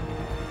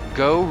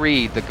 Go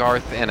read the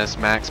Garth Ennis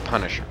Max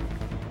Punisher.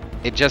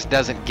 It just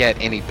doesn't get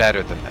any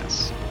better than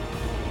this.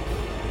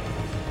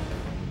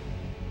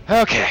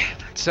 Okay,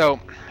 so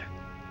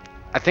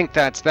I think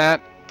that's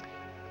that.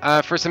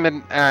 For some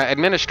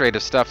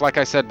administrative stuff, like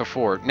I said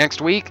before,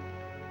 next week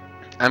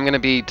I'm going to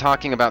be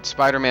talking about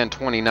Spider-Man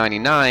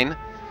 2099.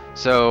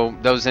 So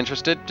those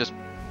interested, just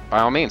by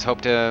all means,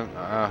 hope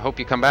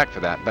you come back for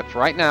that. But for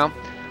right now,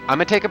 I'm going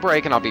to take a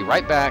break and I'll be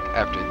right back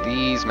after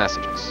these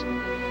messages.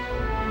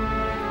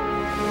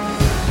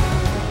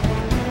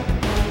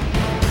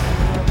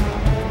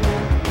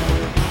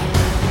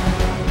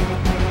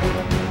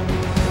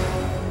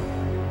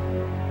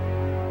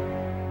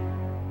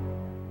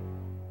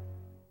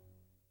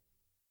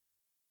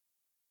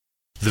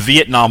 The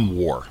Vietnam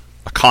War,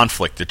 a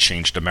conflict that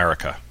changed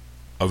America.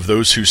 Of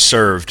those who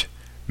served,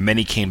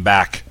 many came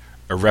back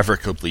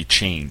irrevocably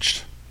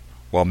changed,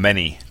 while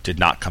many did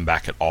not come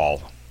back at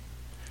all.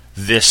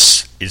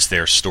 This is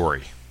their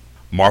story.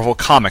 Marvel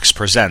Comics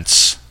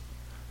presents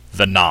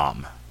The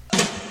Nam.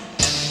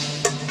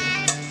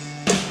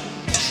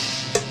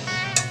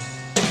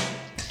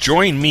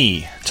 Join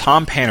me,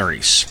 Tom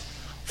Panarese,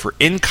 for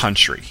In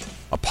Country,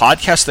 a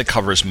podcast that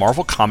covers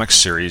Marvel Comics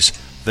series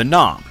The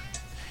Nam.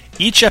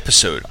 Each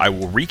episode, I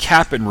will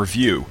recap and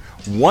review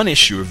one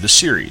issue of the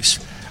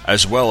series,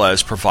 as well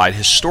as provide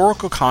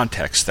historical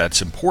context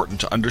that's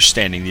important to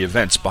understanding the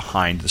events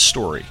behind the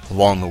story.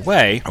 Along the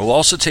way, I will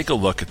also take a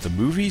look at the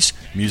movies,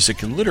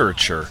 music, and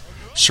literature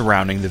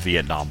surrounding the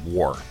Vietnam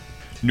War.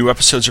 New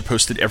episodes are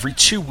posted every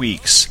 2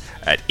 weeks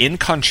at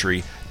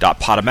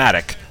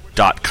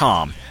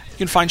incountry.podomatic.com. You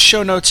can find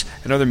show notes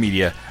and other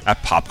media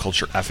at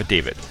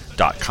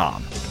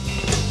popcultureaffidavit.com.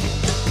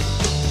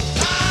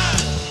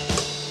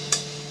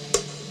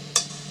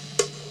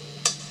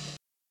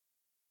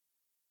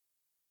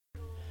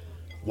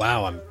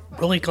 Wow, I'm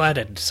really glad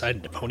I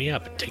decided to pony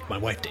up and take my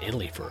wife to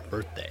Italy for her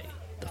birthday.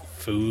 The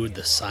food,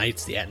 the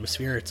sights, the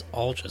atmosphere, it's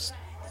all just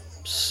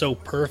so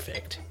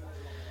perfect.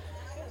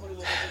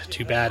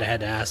 Too bad I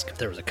had to ask if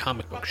there was a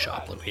comic book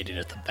shop located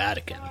at the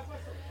Vatican.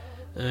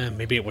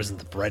 Maybe it wasn't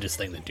the brightest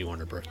thing to do on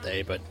her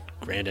birthday, but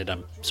granted,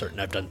 I'm certain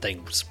I've done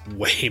things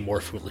way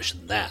more foolish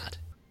than that.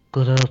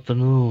 Good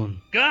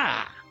afternoon.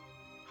 Gah!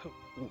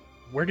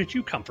 Where did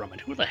you come from,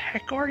 and who the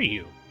heck are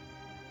you?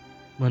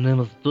 My name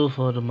is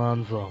Dufo de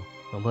Manzo,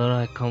 and where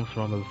I come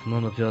from is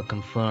none of your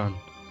concern.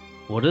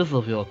 What is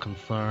of your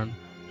concern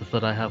is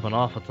that I have an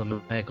offer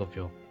to make of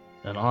you.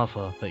 An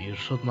offer that you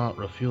should not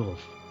refuse.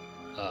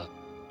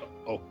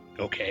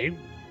 Okay.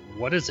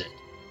 What is it?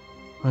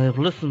 I have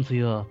listened to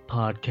your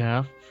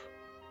podcasts,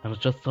 and it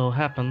just so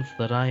happens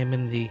that I am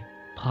in the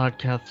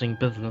podcasting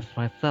business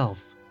myself.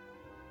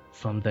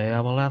 Someday I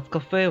will ask a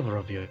favor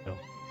of you,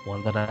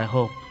 one that I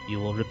hope you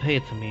will repay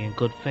to me in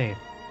good faith.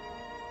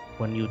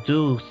 When you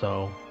do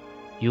so,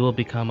 you will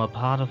become a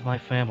part of my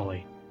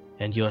family,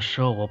 and your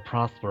show will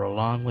prosper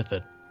along with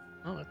it.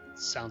 Oh, that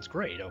sounds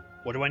great.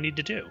 What do I need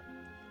to do?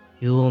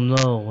 You will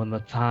know when the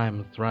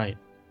time is right.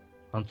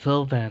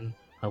 Until then,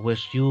 I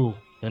wish you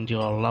and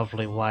your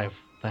lovely wife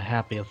the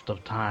happiest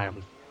of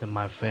times in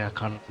my fair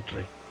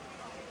country.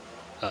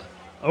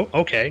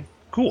 Okay,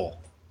 cool.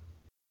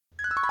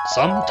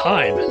 Some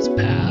time has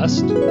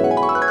passed.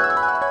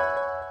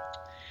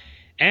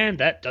 And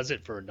that does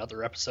it for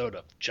another episode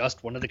of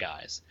Just One of the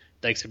Guys.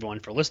 Thanks everyone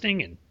for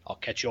listening, and I'll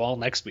catch you all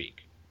next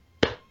week.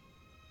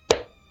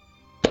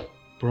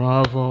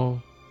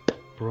 Bravo.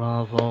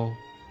 Bravo.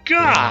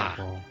 Gah!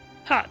 Bravo.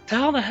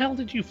 How the hell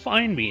did you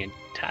find me, and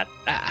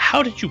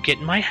how did you get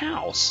in my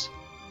house?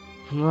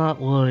 Do not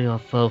worry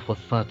yourself with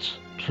such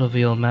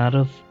trivial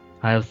matters.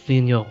 I have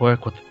seen your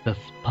work with this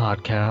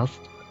podcast,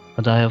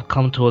 and I have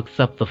come to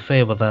accept the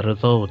favor that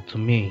is owed to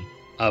me.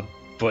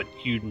 But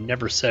you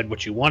never said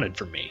what you wanted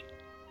from me.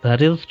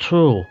 That is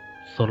true,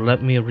 so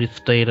let me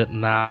restate it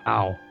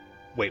now.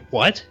 Wait,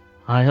 what?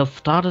 I have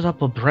started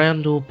up a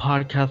brand new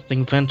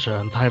podcasting venture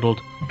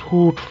entitled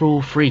Two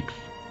True Freaks.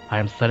 I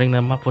am setting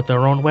them up with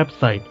their own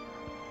website,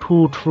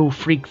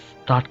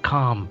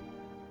 twotruefreaks.com,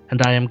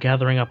 and I am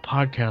gathering up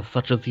podcasts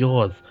such as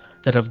yours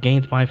that have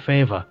gained my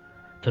favor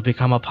to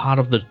become a part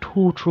of the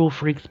Two True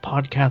Freaks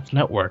podcast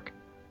network.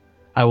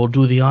 I will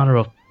do the honor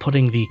of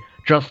putting the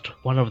Just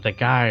One of the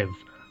Guys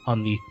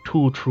on the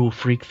Two True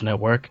Freaks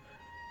network,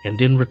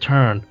 and in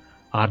return,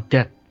 our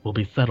debt will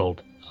be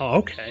settled. Oh,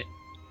 okay.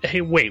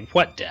 Hey, wait,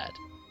 what debt?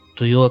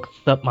 Do you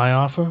accept my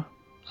offer?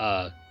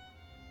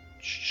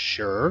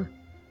 Sure.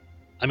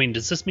 I mean,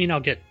 does this mean I'll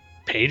get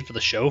paid for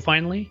the show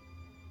finally?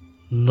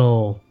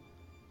 No.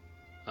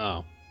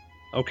 Oh,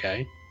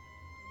 okay.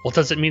 Well,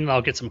 does it mean that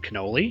I'll get some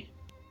cannoli?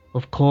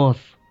 Of course.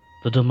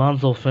 The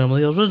DiManzo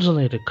family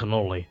originated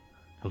cannoli.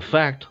 In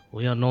fact,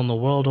 we are known the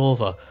world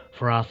over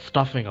for our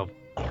stuffing of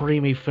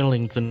creamy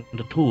fillings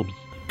into tubes.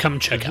 Come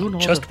check Did you out know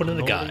Just that One of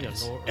the cannoli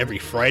Guys and every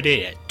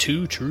Friday at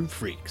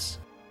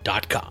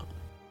twotruefreaks.com.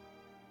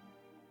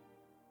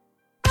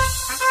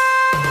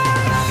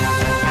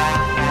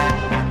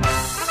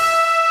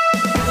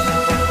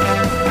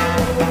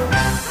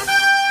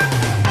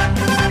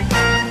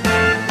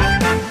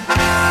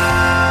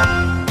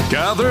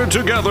 Gathered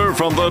together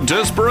from the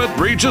disparate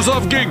reaches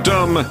of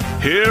geekdom,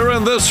 here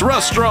in this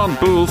restaurant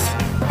booth,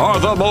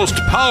 are the most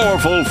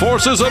powerful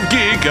forces of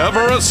geek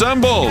ever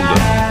assembled.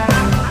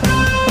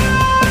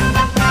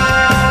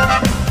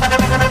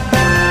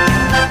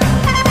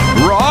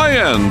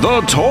 Ryan,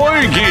 the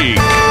Toy Geek.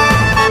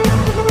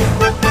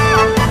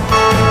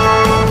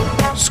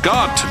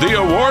 Scott, the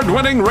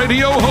award-winning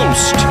radio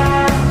host.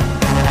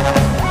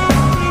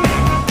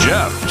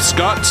 Jeff,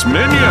 Scott's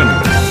minion.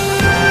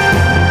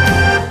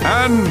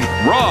 And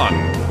Ron,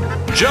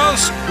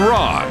 just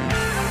Ron,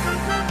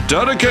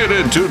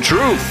 dedicated to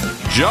truth,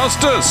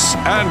 justice,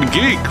 and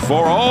geek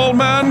for all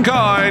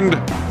mankind.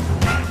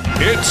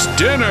 It's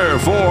Dinner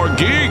for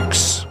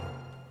Geeks.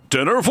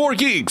 Dinner for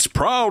Geeks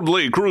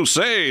proudly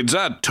crusades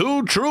at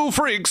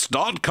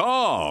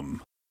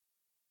twotruefreaks.com.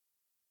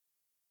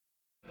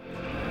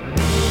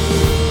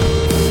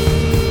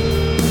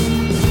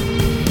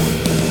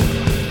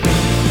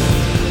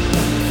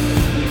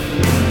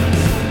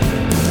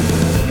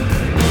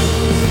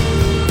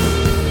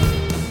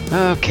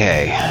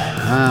 Okay,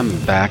 I'm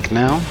back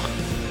now.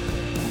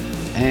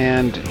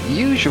 And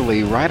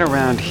usually right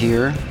around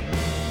here,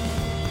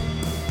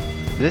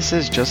 this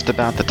is just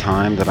about the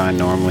time that I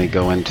normally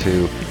go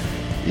into,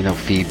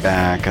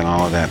 feedback and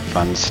all of that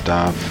fun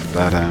stuff,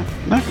 but I'm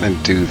not going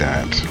to do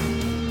that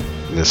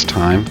this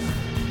time.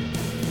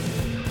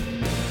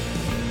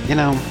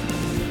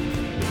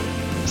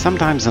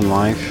 Sometimes in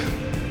life,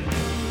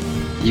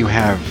 you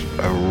have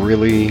a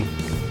really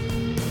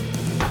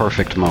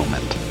perfect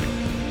moment.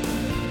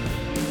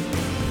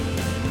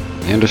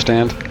 You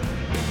understand?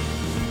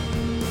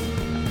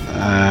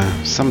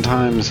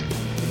 Sometimes,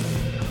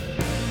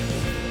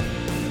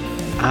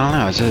 I don't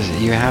know, it's just,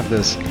 you have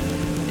this,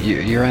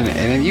 you're in,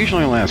 and it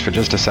usually lasts for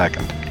just a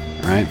second,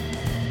 right?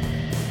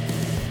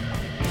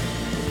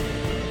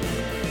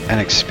 An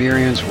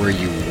experience where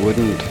you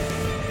wouldn't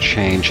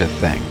change a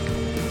thing,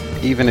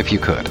 even if you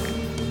could.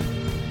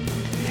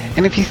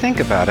 And if you think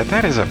about it,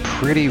 that is a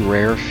pretty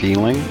rare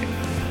feeling,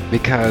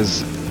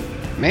 because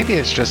maybe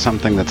it's just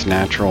something that's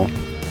natural,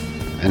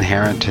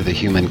 inherent to the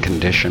human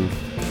condition.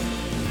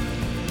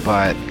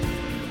 But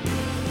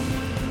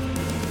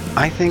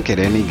I think at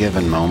any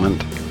given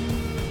moment,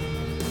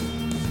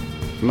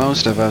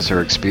 most of us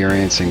are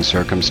experiencing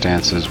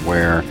circumstances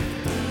where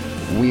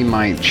we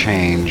might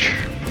change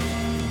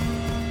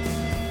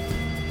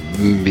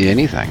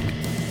anything,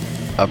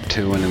 up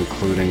to and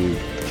including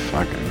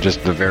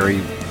just the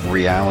very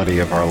reality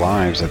of our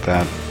lives at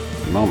that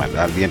moment,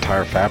 the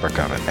entire fabric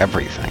of it,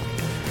 everything.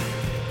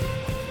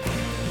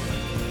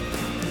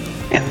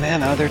 And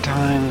then other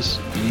times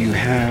you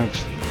have,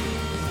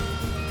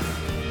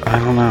 I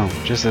don't know,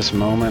 just this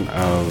moment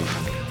of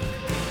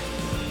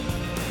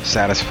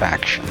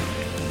satisfaction.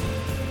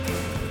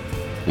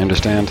 You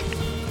understand?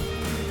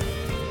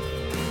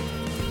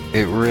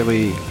 It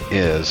really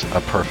is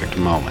a perfect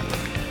moment.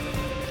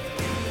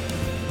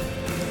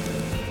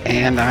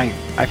 And I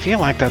feel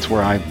like that's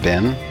where I've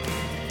been,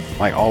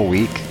 like all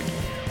week.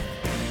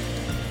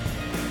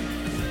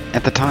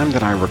 At the time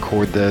that I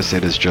record this,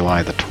 it is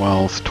July the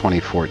 12th,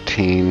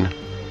 2014,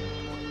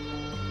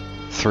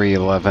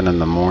 3:11 in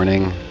the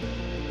morning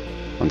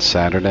on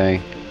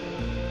Saturday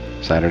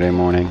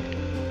morning.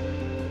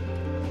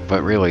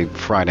 But really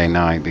Friday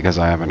night, because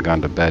I haven't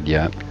gone to bed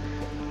yet.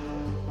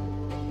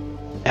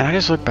 And I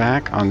just look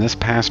back on this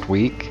past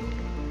week,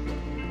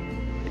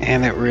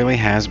 and it really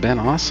has been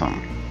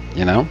awesome,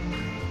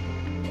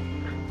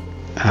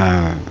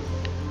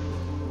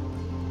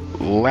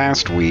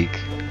 Last week,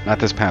 not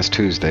this past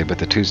Tuesday, but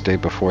the Tuesday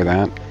before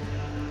that,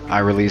 I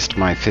released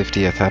my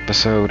 50th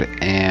episode,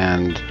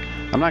 and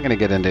I'm not going to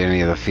get into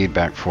any of the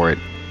feedback for it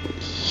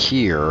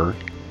here,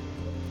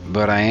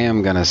 but I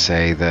am going to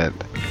say that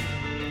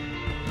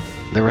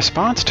the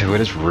response to it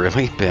has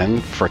really been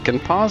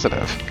frickin'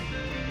 positive.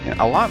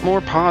 A lot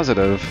more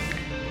positive,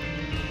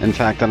 in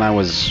fact, than I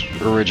was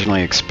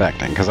originally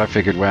expecting, because I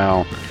figured,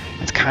 well,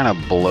 it's kind of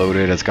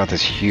bloated, it's got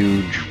this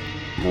huge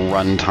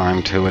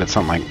runtime to it, it's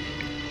something like,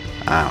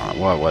 I don't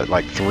know, what,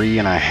 like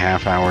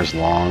 3.5 hours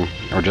long,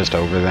 or just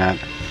over that.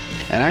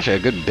 And actually a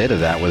good bit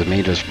of that was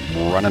me just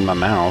running my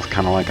mouth,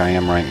 kind of like I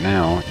am right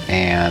now,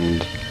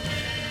 and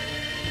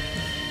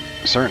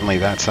certainly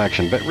that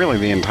section, but really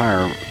the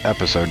entire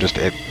episode, just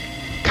it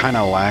kind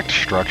of lacked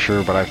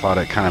structure, but I thought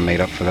it kind of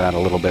made up for that a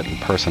little bit in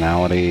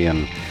personality,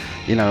 and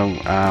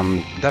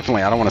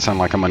definitely I don't want to sound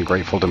like I'm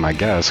ungrateful to my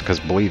guests,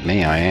 because believe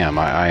me, I am.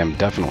 I am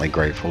definitely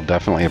grateful,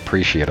 definitely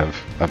appreciative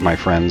of my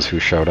friends who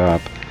showed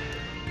up.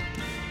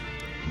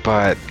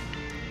 But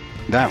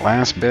that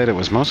last bit, it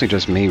was mostly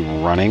just me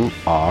running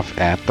off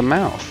at the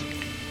mouth.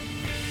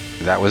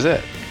 That was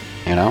it,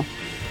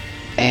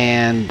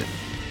 And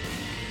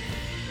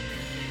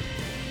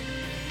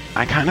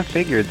I kind of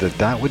figured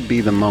that would be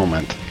the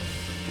moment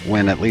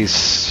when at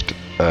least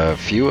a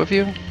few of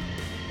you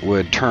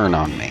would turn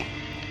on me.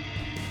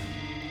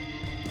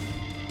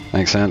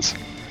 Make sense?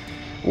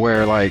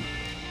 Where, like,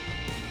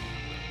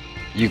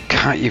 you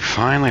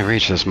finally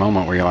reach this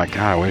moment where you're like,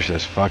 God, I wish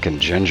this fucking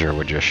ginger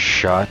would just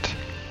shut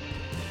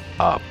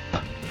up.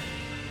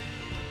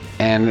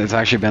 And it's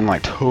actually been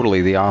like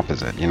totally the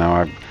opposite,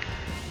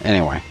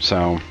 anyway,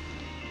 so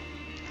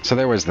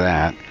there was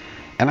that.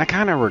 And I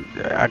kind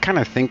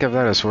of think of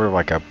that as sort of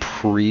like a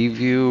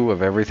preview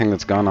of everything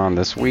that's gone on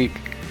this week,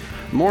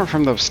 more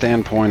from the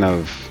standpoint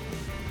of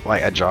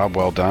like a job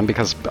well done,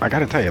 because I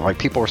gotta tell you, like,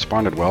 people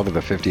responded well to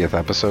the 50th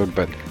episode,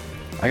 but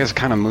I guess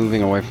kind of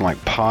moving away from like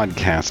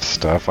podcast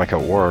stuff, like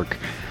at work,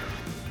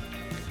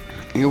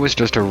 it was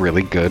just a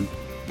really good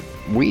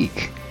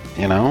week,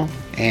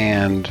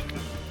 and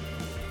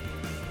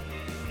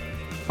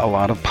a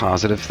lot of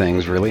positive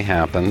things really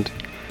happened.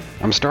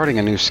 I'm starting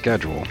a new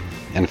schedule.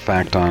 In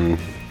fact, on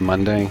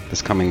Monday,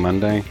 this coming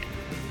Monday,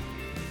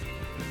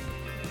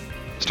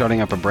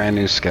 starting up a brand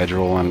new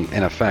schedule, and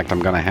in effect, I'm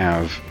going to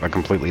have a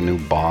completely new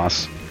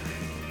boss.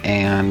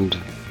 And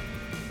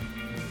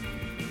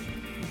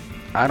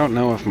I don't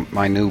know if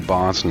my new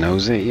boss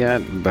knows it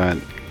yet, but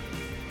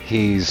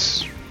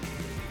he's,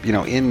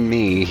 in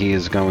me, he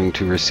is going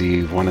to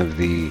receive one of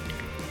the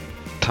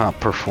top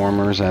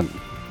performers at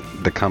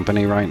the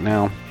company right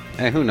now.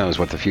 And who knows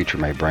what the future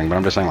may bring, but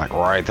I'm just saying, like,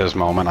 right this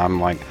moment, I'm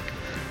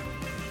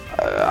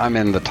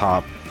in the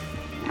top,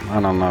 I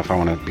don't know if I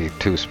want to be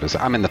too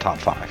specific, I'm in the top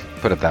 5,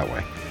 put it that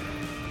way.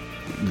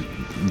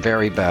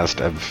 Very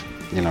best of,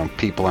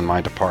 people in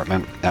my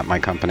department, at my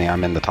company,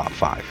 I'm in the top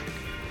 5,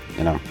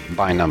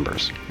 by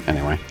numbers,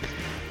 anyway.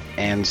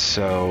 And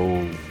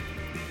so,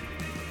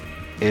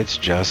 it's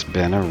just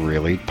been a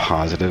really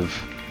positive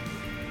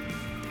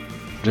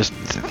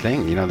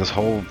thing, this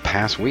whole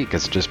past week,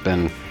 it's just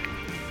been,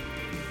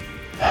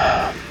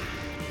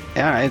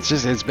 yeah,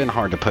 it's been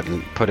hard to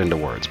put into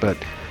words, but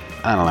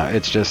I don't know,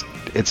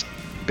 it's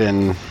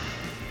been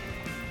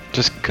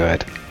just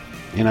good,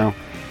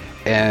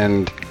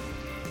 and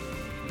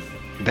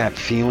that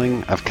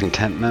feeling of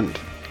contentment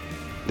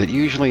that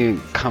usually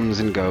comes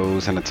and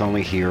goes, and it's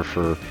only here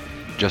for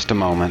just a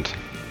moment.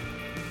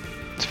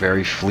 It's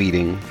very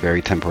fleeting,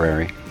 very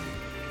temporary.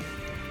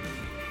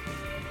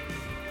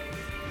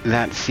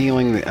 That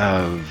feeling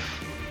of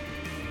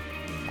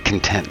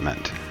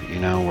contentment,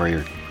 where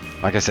you're,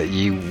 like I said,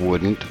 you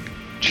wouldn't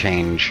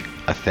change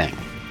a thing.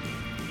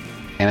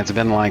 And it's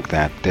been like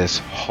that this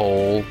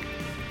whole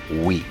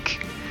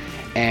week.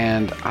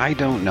 And I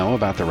don't know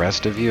about the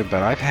rest of you,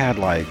 but I've had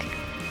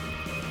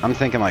I'm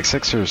thinking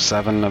 6 or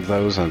 7 of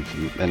those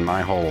in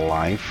my whole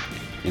life.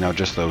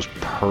 Just those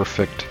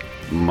perfect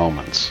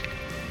moments,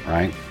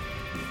 right?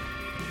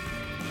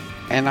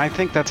 And I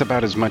think that's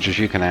about as much as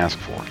you can ask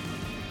for.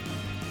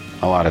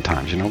 A lot of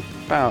times,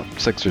 about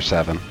 6 or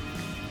 7.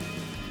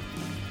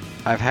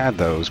 I've had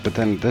those, but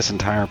then this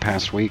entire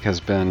past week has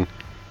been,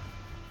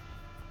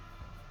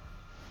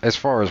 as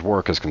far as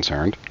work is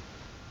concerned,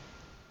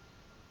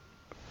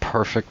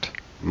 perfect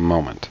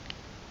moment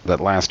that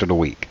lasted a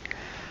week.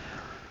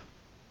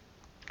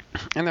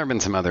 And there have been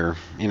some other,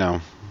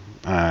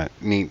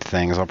 neat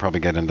things. I'll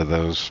probably get into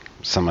those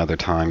some other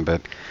time,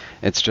 but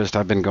it's just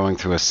I've been going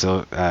through just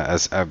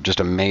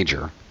a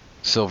major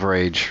Silver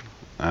Age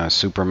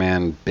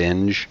Superman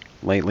binge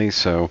lately.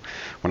 So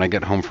when I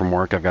get home from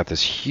work, I've got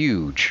this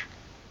huge,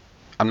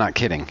 I'm not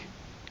kidding,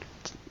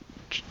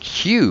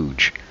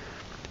 huge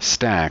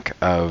stack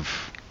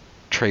of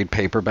trade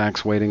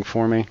paperbacks waiting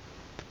for me.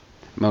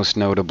 Most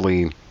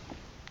notably,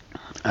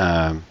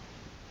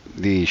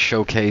 the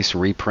Showcase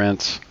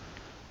reprints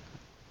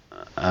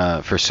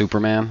for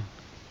Superman,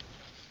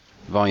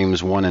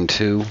 volumes 1 and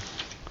 2.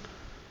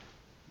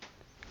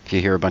 If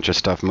you hear a bunch of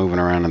stuff moving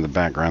around in the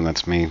background,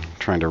 that's me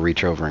trying to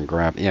reach over and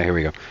grab. Yeah, here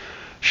we go.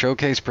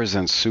 Showcase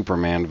presents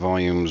Superman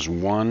volumes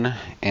 1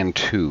 and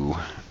 2.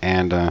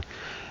 And, I've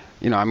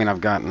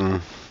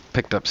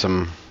picked up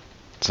some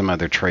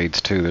other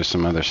trades too. There's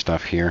some other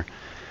stuff here.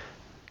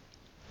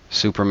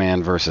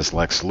 Superman versus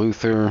Lex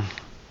Luthor.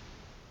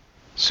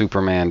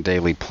 Superman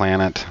Daily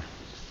Planet.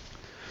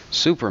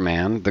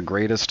 Superman, The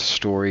Greatest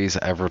Stories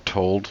Ever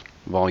Told,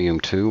 Volume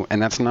 2.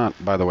 And that's not,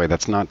 by the way,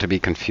 that's not to be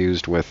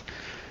confused with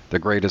The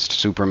Greatest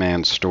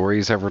Superman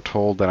Stories Ever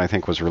Told that I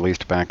think was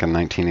released back in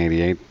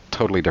 1988.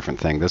 Totally different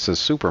thing. This is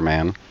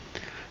Superman,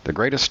 The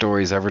Greatest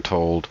Stories Ever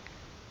Told,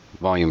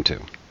 Volume 2.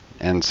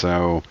 And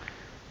so,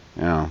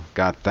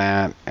 got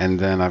that. And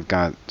then I've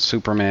got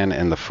Superman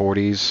in the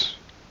 40s,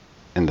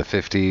 in the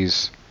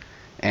 50s,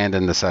 and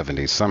in the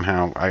 70s.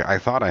 Somehow, I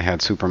thought I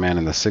had Superman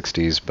in the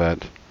 60s,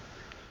 but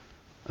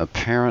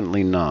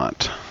apparently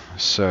not.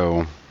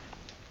 So,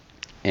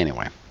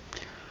 anyway.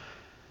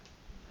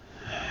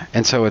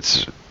 And so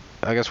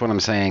I guess what I'm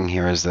saying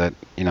here is that,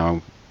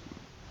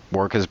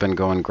 work has been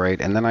going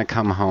great, and then I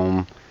come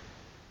home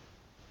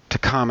to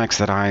comics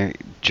that I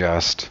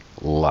just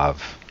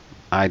love.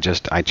 I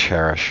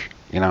cherish,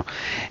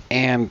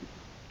 and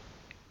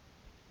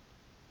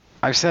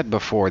I've said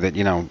before that,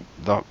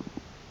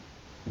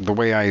 the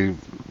way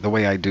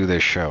I do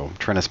this show,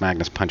 Trennis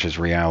Magnus Punches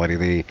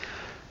Reality,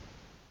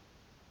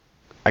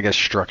 the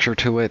structure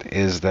to it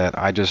is that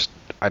I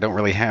don't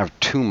really have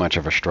too much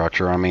of a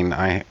structure. I mean,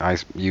 I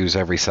use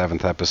every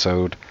 7th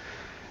episode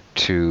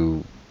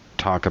to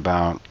talk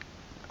about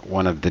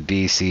one of the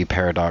DC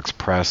Paradox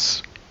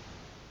Press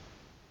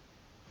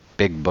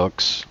big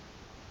books,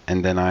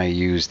 and then I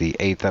use the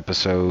 8th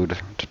episode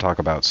to talk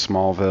about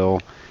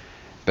Smallville,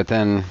 but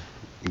then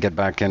get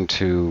back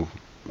into,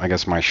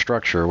 my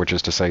structure, which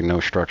is to say no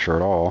structure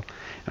at all,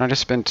 and I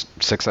just spent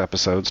 6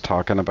 episodes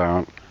talking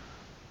about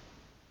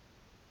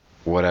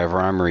whatever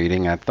I'm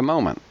reading at the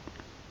moment.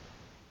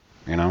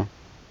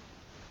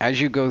 As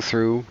you go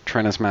through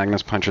Trennis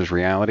Magnus Punches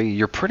Reality,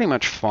 you're pretty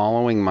much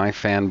following my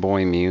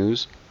fanboy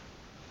muse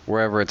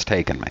wherever it's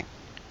taken me.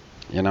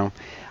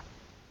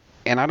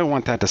 And I don't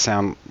want that to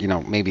sound,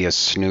 maybe as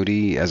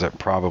snooty as it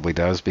probably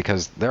does,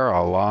 because there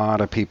are a lot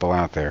of people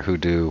out there who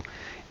do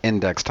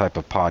index type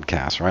of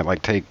podcasts, right?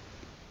 Like take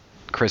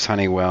Chris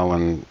Honeywell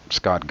and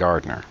Scott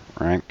Gardner,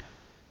 right?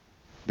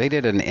 They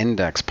did an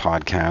index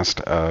podcast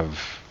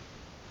of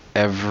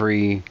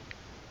every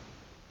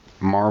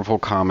Marvel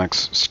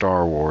Comics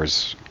Star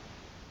Wars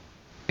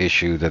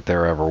issue that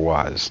there ever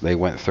was. They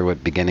went through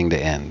it beginning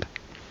to end.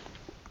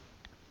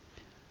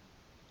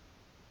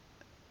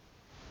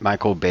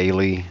 Michael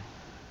Bailey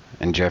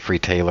and Jeffrey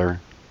Taylor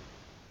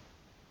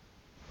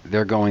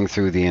they're going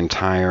through the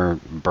entire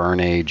Burn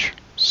Age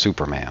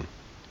Superman.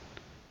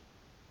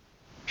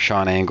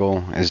 Sean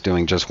Angle is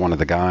doing Just One of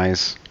the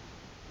Guys,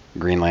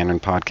 Green Lantern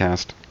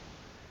podcast.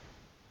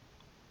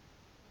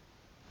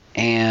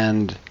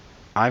 And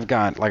I've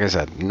got, like I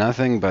said,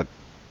 nothing but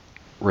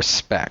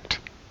respect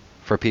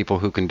for people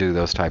who can do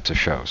those types of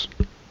shows.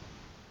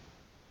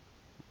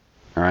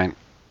 All right?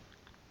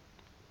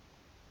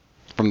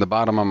 From the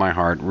bottom of my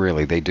heart,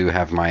 really, they do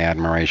have my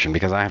admiration,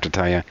 because I have to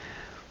tell you,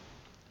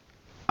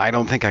 I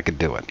don't think I could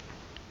do it.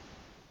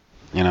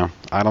 You know,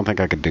 I don't think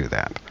I could do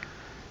that.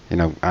 You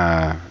know,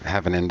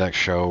 have an index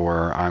show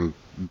where I'm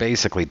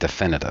basically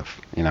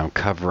definitive, you know,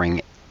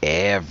 covering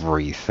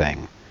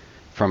everything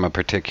from a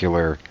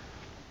particular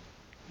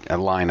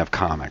line of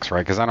comics,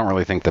 right? Because I don't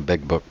really think the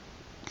big book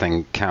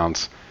thing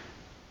counts.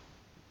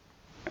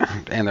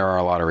 And there are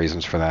a lot of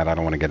reasons for that. I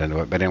don't want to get into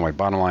it. But anyway,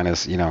 bottom line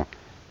is, you know,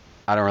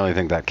 I don't really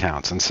think that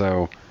counts. And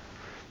so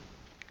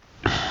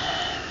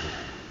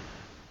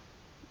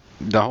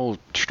the whole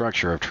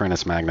structure of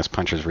Trinus Magnus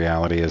Punches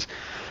Reality is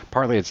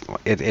partly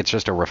it's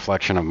just a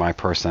reflection of my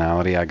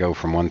personality. I go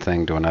from one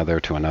thing to another,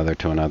 to another,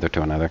 to another,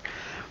 to another.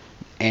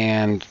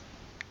 And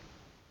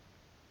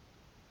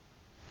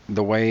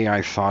the way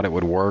I thought it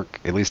would work,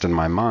 at least in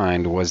my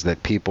mind, was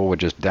that people would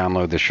just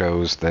download the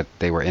shows that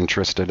they were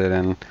interested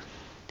in,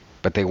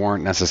 but they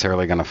weren't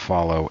necessarily going to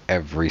follow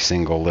every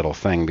single little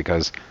thing,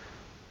 because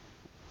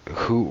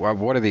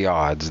what are the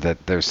odds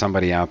that there's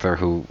somebody out there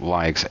who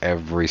likes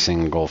every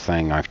single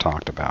thing I've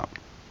talked about,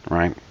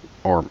 right?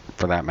 Or,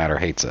 for that matter,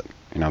 hates it.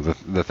 You know,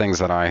 the things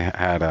that I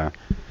had, I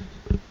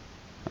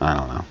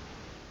don't know,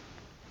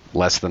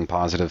 less than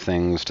positive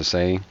things to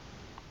say.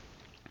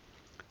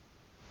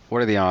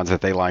 What are the odds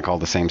that they like all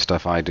the same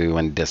stuff I do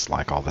and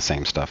dislike all the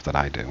same stuff that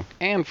I do?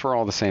 And for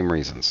all the same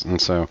reasons.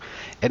 And so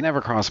it never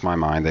crossed my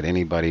mind that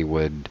anybody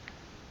would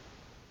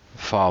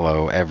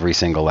follow every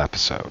single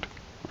episode,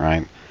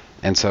 right?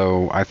 And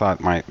so I thought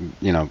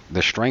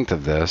the strength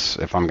of this,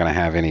 if I'm going to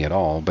have any at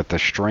all, but the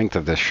strength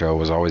of this show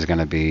was always going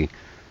to be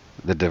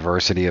the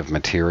diversity of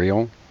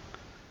material.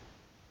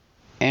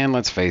 And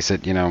let's face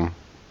it, you know,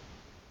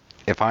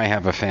 if I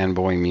have a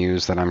fanboy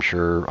muse that I'm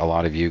sure a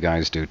lot of you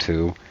guys do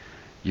too,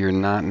 you're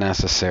not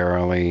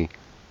necessarily...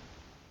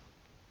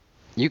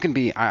 You can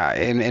be,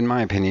 in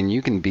my opinion,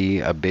 you can be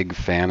a big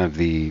fan of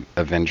the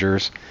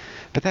Avengers,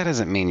 but that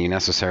doesn't mean you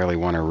necessarily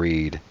want to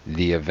read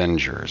the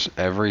Avengers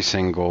every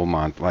single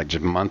month, like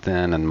just month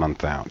in and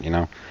month out, you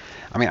know?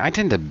 I mean, I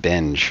tend to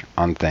binge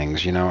on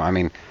things, you know? I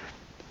mean,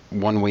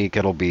 one week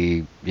it'll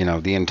be, you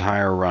know, the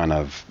entire run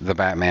of the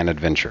Batman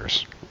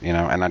Adventures, you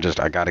know, and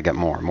I got to get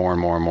more,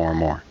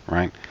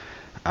 right?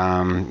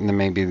 Then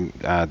maybe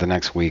the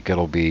next week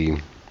it'll be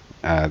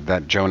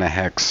that Jonah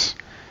Hex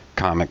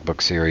comic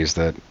book series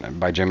that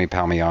by Jimmy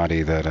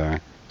Palmiotti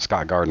that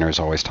Scott Gardner is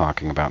always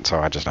talking about. So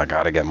I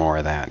got to get more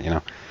of that, you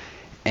know.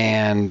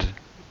 And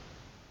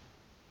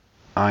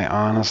I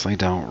honestly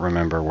don't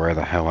remember where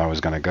the hell I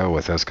was going to go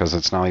with this, because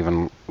it's not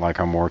even like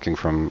I'm working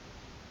from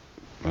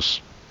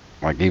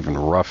like even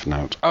rough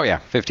notes. Oh yeah,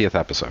 50th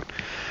episode,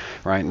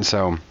 right? And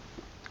so,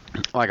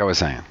 like I was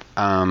saying,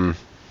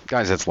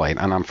 guys, it's late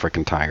and I'm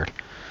freaking tired.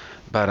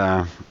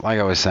 But like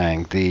I was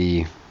saying,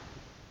 the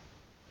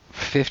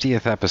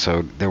 50th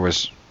episode, there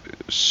was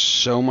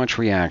so much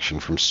reaction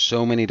from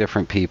so many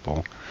different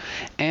people,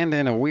 and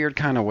in a weird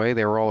kind of way,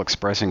 they were all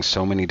expressing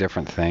so many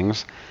different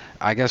things.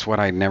 I guess what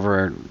I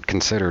never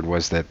considered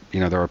was that, you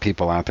know, there are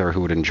people out there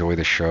who would enjoy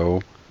the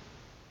show,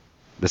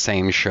 the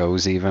same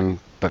shows even,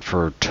 but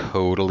for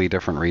totally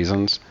different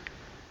reasons.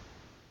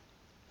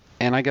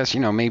 And I guess,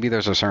 you know, maybe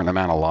there's a certain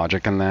amount of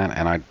logic in that,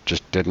 and I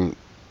just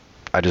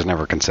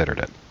never considered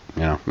it.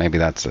 You know, maybe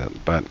that's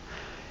it. But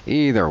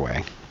either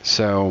way,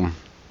 so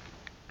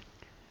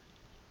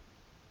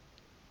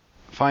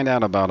find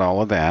out about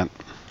all of that,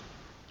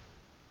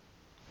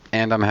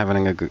 and I'm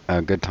having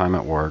a good time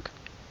at work.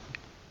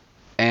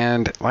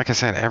 And like I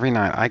said, every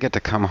night I get to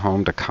come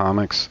home to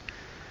comics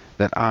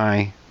that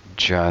I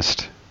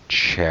just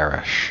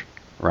cherish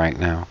right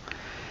now.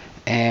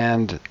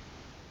 And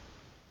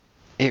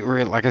it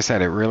really, like I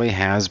said, it really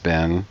has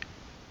been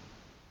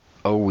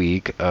a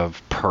week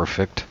of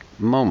perfect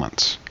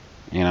moments,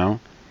 you know?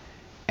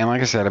 And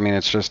like I said, I mean,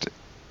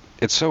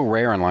 it's so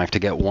rare in life to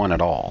get one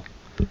at all.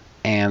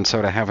 And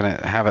so to have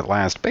it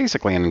last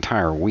basically an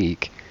entire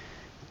week,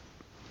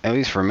 at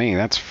least for me,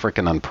 that's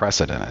freaking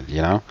unprecedented,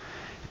 you know?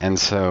 And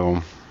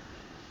so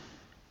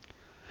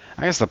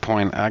I guess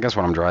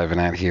what I'm driving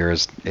at here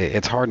is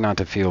it's hard not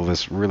to feel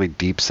this really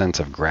deep sense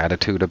of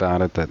gratitude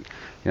about it, that,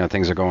 you know,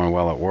 things are going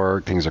well at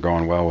work, things are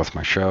going well with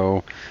my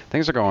show,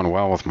 things are going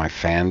well with my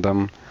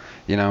fandom,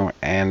 you know,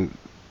 and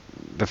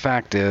the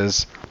fact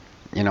is,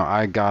 you know,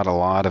 I got a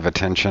lot of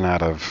attention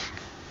out of,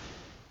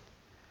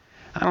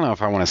 I don't know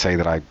if I want to say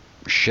that I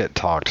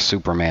shit-talked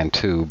Superman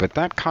 2, but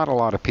that caught a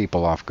lot of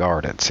people off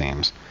guard, it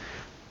seems.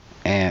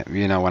 And,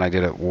 you know, when I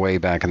did it way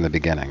back in the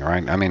beginning,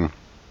 right? I mean,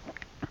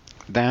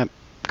 that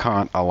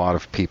caught a lot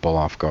of people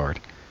off guard.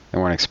 They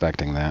weren't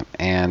expecting that,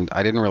 and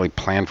I didn't really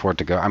plan for it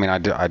to go. I mean,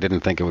 I didn't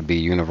think it would be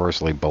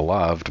universally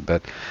beloved,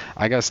 but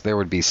I guess there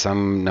would be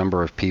some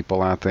number of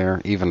people out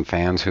there, even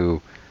fans,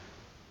 who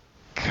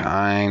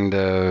kind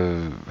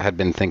of had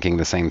been thinking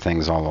the same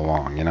things all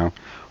along, you know?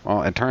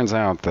 Well, it turns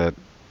out that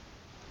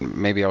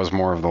maybe I was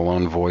more of the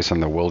lone voice in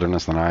the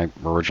wilderness than I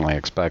originally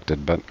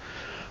expected, but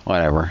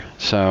whatever.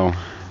 So, I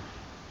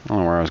don't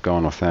know where I was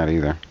going with that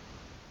either.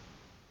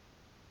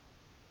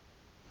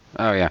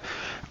 Oh, yeah.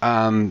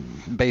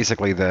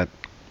 Basically that,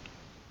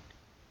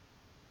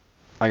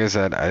 like I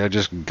said, I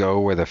just go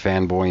where the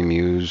fanboy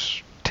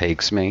muse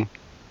takes me,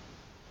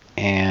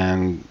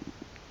 and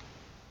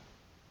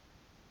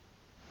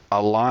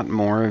a lot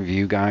more of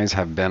you guys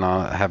have been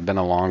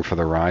along for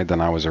the ride than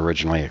I was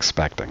originally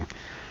expecting.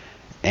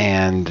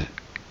 And,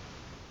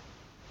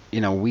 you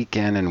know, week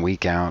in and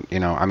week out, you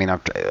know, I mean,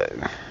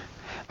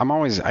 I'm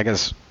always, I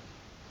guess,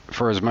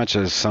 for as much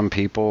as some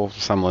people,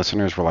 some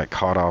listeners were like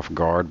caught off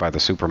guard by the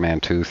Superman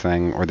 2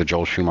 thing or the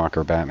Joel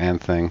Schumacher Batman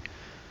thing,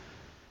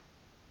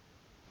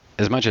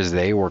 as much as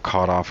they were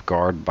caught off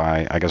guard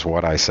by, I guess,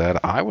 what I said,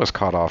 I was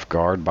caught off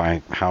guard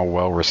by how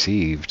well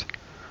received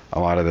a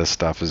lot of this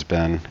stuff has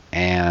been.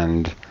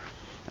 And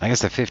I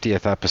guess the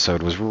 50th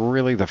episode was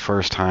really the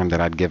first time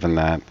that I'd given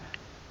that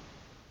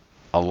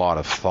a lot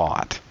of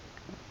thought.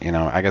 You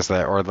know, I guess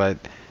that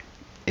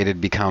it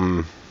had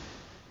become,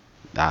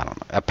 I don't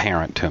know,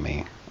 apparent to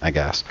me, I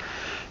guess.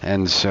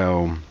 And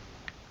so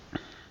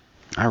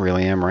I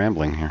really am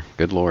rambling here.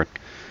 Good Lord.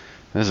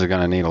 This is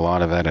going to need a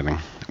lot of editing.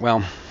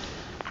 Well,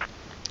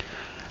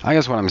 I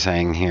guess what I'm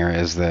saying here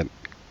is that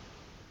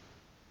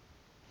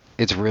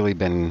it's really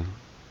been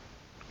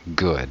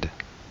good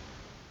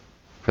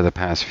for the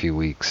past few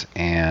weeks,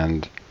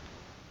 and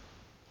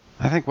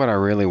I think what I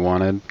really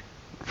wanted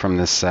from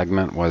this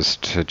segment was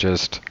to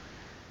just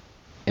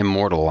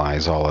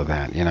immortalize all of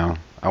that, you know?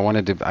 I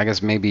wanted to, I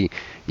guess maybe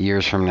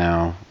years from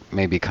now,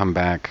 maybe come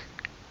back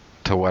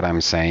to what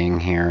I'm saying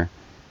here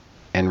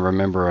and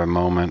remember a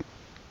moment,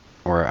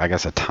 or I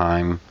guess a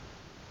time,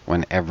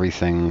 when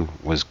everything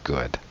was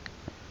good.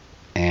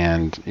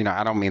 And, you know,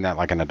 I don't mean that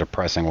like in a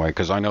depressing way,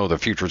 because I know the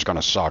future's going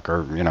to suck,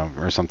 or, you know,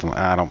 or something.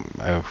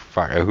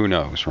 Who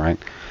knows, right?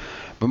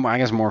 But I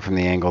guess more from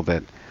the angle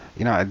that,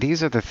 you know,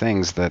 these are the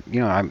things that, you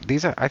know,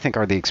 I think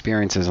are the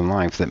experiences in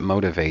life that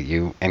motivate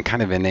you and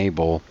kind of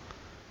enable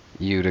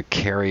you to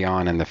carry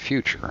on in the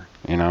future,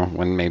 you know,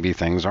 when maybe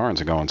things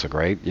aren't going so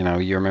great. You know,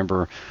 you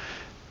remember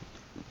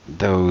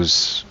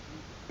those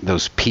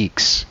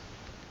peaks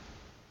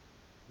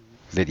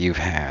that you've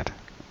had,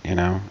 you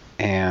know,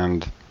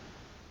 and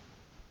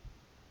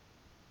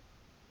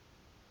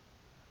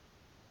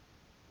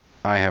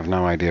I have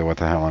no idea what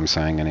the hell I'm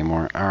saying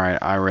anymore. All right,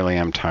 I really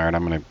am tired.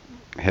 I'm going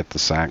to hit the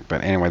sack.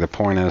 But anyway, the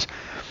point is,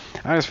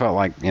 I just felt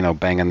like, you know,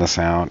 banging this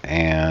out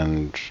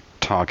and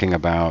talking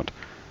about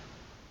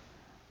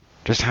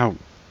just how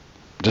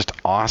just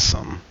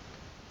awesome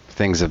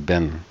things have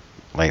been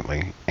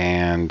lately.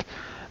 And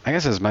I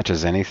guess as much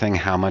as anything,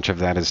 how much of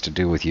that is to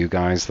do with you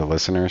guys, the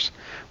listeners,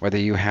 whether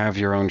you have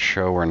your own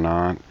show or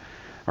not,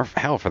 or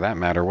hell, for that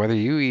matter, whether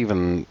you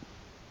even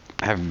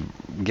have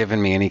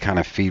given me any kind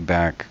of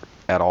feedback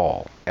at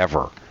all,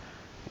 ever,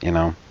 you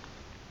know.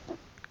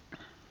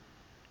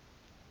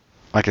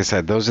 Like I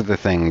said, those are the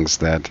things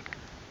that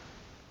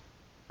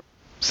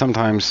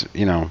sometimes,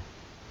 you know,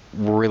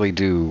 really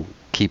do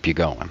keep you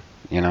going,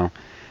 you know.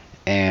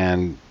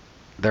 And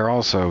they're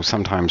also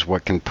sometimes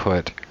what can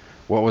put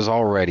what was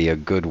already a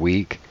good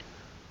week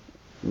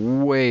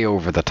way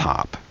over the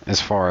top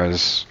as far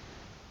as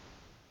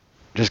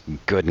just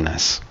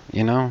goodness,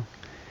 you know.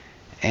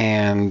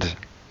 And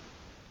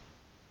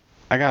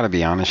I gotta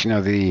be honest, you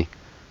know,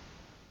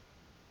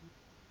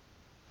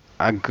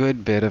 a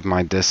good bit of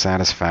my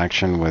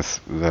dissatisfaction with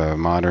the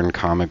modern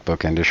comic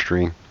book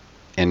industry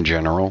in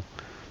general,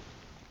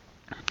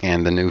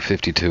 and the New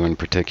 52 in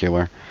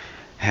particular,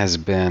 has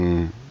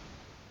been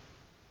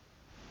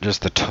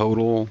just the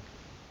total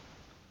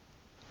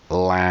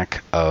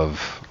lack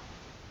of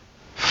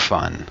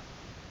fun,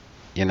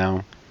 you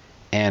know?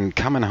 And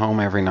coming home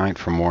every night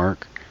from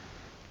work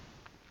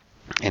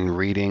and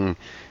reading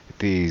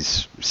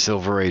these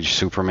Silver Age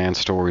Superman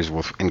stories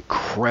with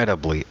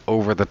incredibly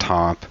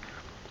over-the-top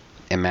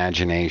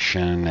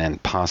imagination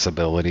and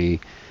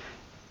possibility,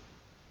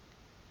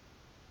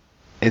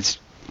 it's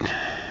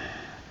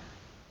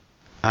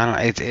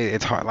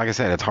hard. Like I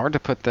said, it's hard to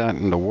put that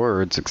into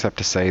words, except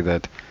to say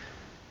that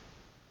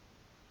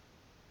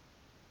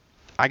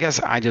I guess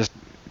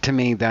to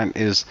me, that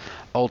is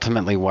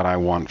ultimately what I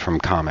want from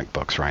comic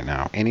books right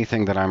now.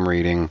 Anything that I'm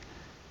reading,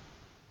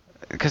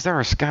 because there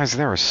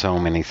are so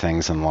many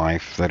things in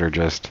life that are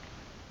just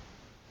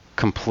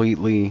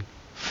completely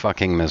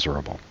fucking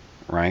miserable,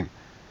 right?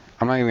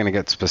 I'm not even going to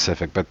get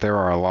specific, but there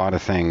are a lot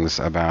of things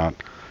about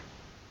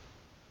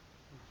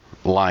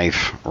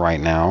life right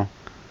now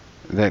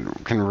that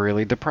can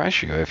really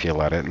depress you if you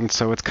let it. And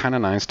so it's kind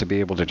of nice to be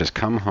able to just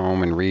come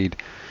home and read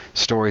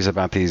stories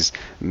about these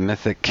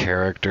mythic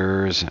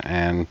characters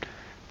and,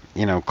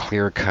 you know,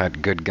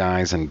 clear-cut good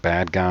guys and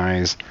bad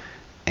guys.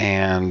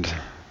 And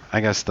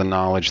I guess, the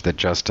knowledge that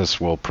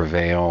justice will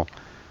prevail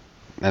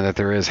and that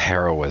there is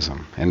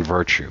heroism and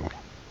virtue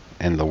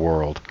in the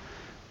world,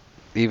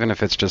 even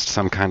if it's just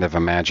some kind of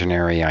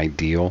imaginary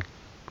ideal.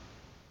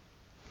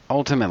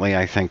 Ultimately,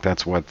 I think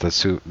that's what the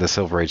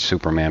Silver Age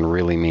Superman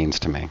really means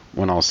to me,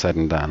 when all's said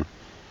and done.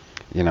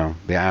 You know,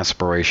 the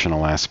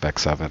aspirational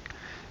aspects of it.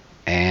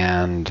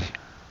 And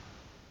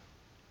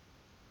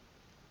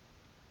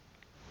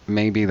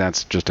maybe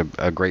that's just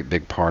a great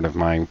big part of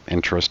my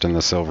interest in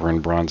the Silver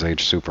and Bronze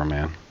Age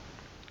Superman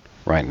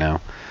right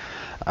now.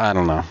 I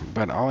don't know.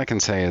 But all I can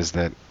say is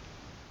that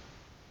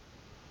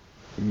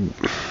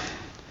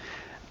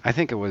I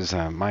think it was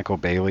Michael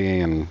Bailey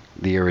and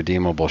the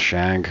Irredeemable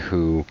Shag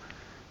who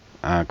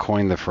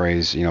coined the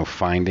phrase, you know,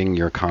 finding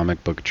your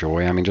comic book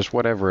joy. I mean, just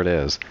whatever it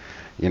is,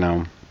 you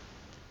know,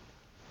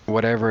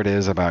 whatever it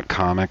is about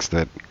comics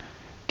that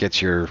gets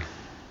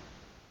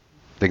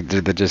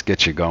that just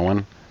gets you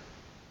going.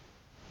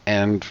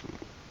 And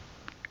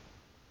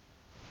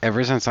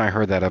ever since I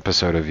heard that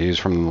episode of Views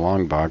from the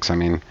Long Box, I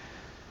mean,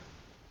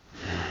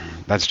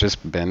 that's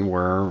just been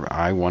where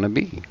I want to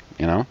be,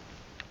 you know?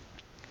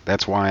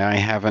 That's why I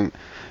haven't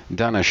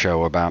done a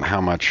show about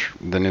how much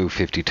the New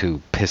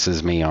 52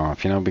 pisses me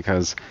off, you know,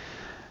 because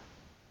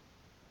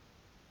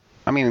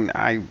I mean,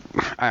 I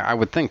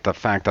would think the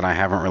fact that I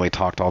haven't really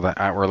talked all that,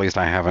 or at least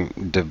I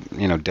haven't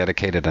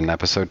dedicated an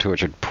episode to it,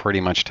 should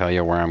pretty much tell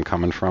you where I'm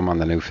coming from on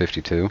the New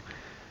 52.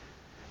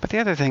 But the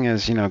other thing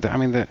is, you know,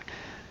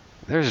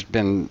 there's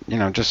been, you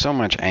know, just so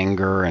much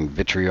anger and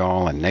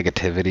vitriol and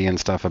negativity and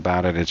stuff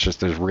about it. It's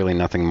just there's really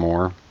nothing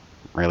more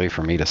really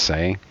for me to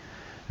say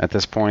at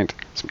this point,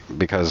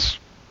 because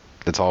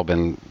it's all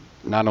been,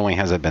 not only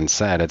has it been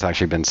said, it's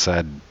actually been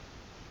said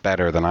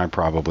better than I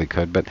probably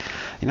could. But,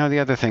 you know, the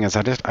other thing is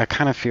I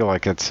kind of feel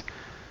like it's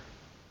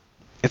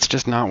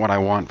just not what I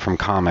want from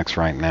comics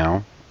right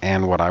now.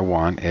 And what I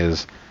want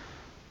is,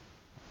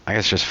 I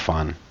guess, just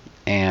fun.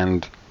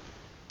 And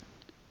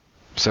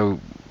so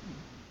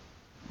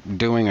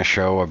doing a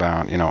show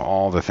about, you know,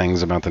 all the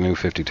things about the New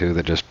 52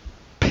 that just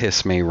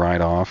piss me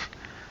right off,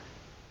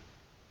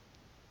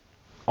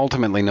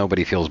 ultimately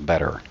nobody feels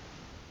better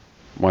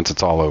once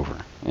it's all over,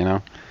 you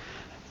know?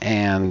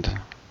 And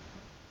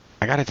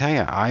I gotta tell you,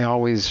 I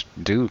always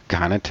do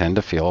kind of tend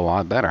to feel a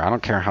lot better. I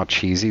don't care how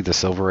cheesy the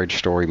Silver Age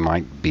story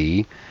might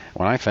be.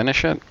 When I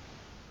finish it,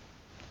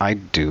 I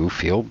do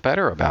feel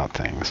better about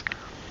things,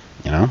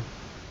 you know?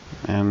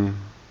 And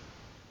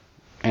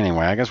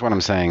anyway, I guess what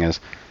I'm saying is,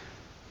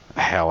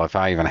 hell, if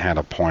I even had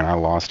a point, I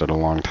lost it a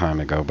long time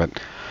ago, but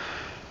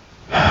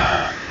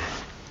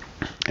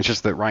it's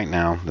just that right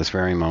now, this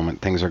very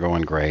moment, things are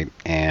going great,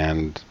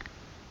 and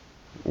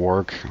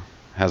work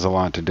has a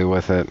lot to do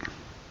with it.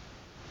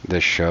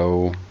 This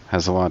show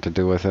has a lot to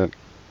do with it.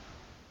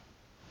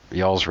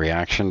 Y'all's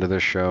reaction to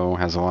this show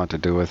has a lot to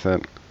do with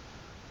it.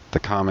 The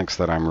comics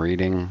that I'm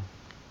reading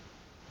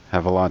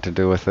have a lot to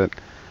do with it.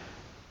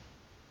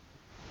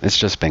 It's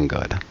just been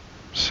good.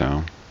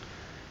 So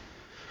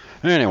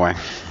anyway,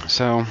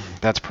 so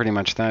that's pretty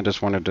much that.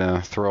 Just wanted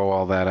to throw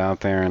all that out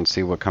there and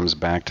see what comes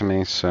back to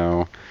me.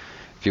 So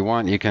if you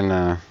want, you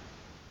can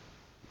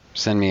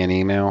send me an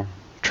email,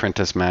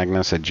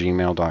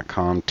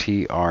 TrentusMagnus@gmail.com,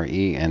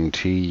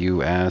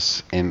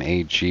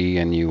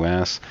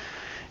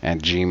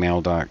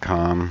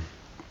 TrentusMagnus@gmail.com.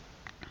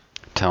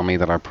 Tell me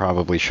that I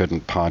probably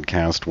shouldn't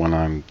podcast when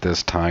I'm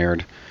this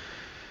tired.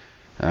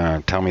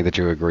 Tell me that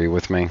you agree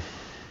with me.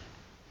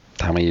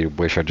 Tell me you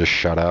wish I'd just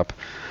shut up.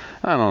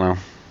 I don't know.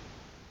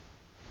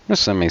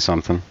 Just send me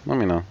something. Let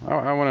me know.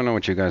 I want to know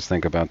what you guys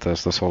think about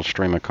this whole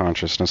stream of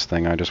consciousness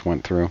thing I just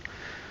went through.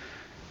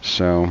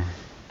 So,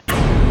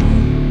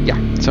 yeah.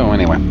 So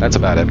anyway, that's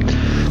about it.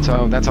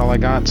 So that's all I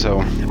got.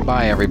 So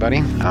bye,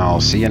 everybody.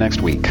 I'll see you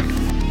next week.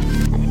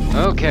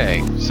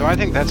 Okay, so I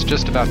think that's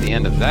just about the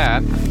end of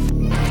that.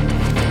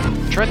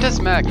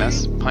 Trentus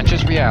Magnus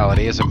Punches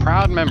Reality is a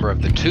proud member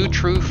of the Two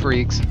True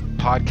Freaks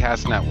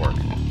podcast network.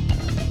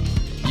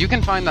 You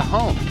can find the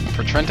home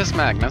for Trentus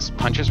Magnus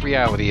Punches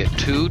Reality at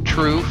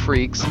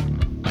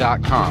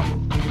twotruefreaks.com,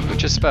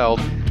 which is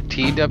spelled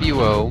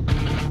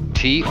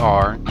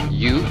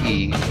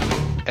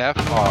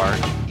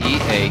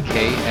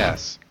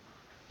TWOTRUEFREAKS.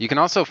 You can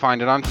also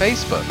find it on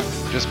Facebook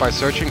just by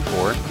searching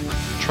for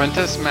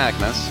Trentus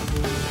Magnus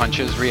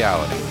Punches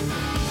Reality.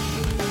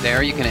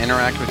 There you can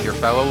interact with your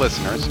fellow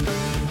listeners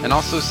and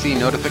also see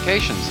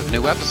notifications of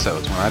new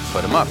episodes when I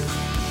put them up.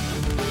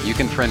 You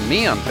can friend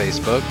me on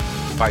Facebook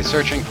by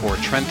searching for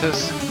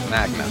Trentus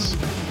Magnus,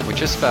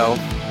 which is spelled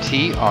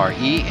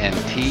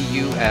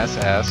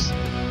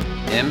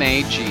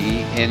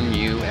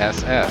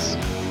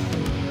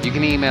TrentusMagnus. You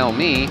can email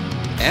me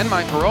and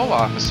my parole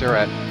officer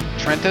at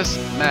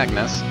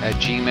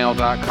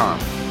TrentusMagnus@gmail.com,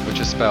 which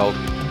is spelled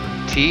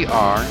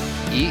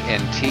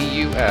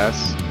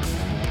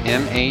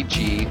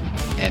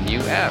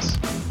TrentusMagnus.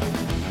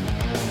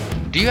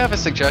 Do you have a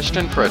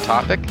suggestion for a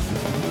topic?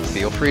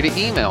 Feel free to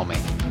email me,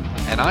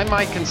 and I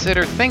might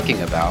consider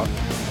thinking about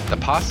the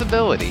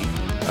possibility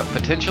of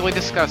potentially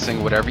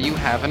discussing whatever you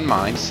have in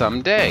mind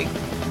someday.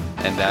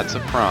 And that's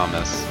a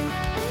promise.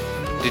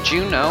 Did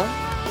you know?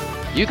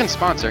 You can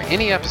sponsor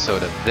any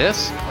episode of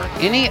this or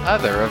any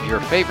other of your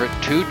favorite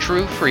Two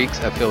True Freaks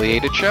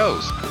affiliated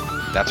shows.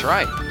 That's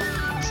right.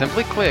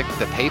 Simply click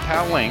the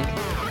PayPal link,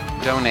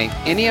 donate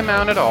any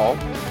amount at all,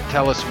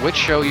 tell us which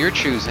show you're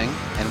choosing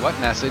and what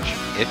message,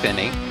 if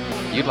any,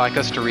 you'd like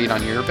us to read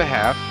on your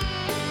behalf,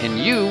 and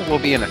you will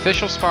be an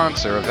official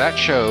sponsor of that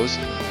show's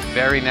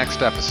very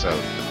next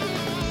episode,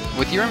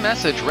 with your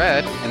message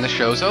read in the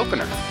show's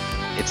opener.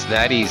 It's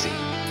that easy,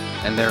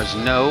 and there's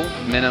no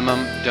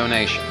minimum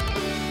donation.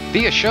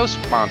 Be a show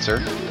sponsor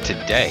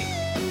today.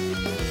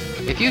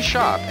 If you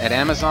shop at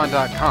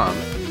Amazon.com,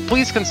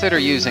 please consider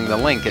using the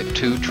link at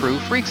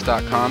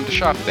twotruefreaks.com to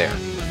shop there.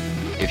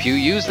 If you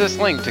use this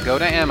link to go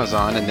to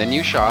Amazon and then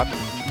you shop,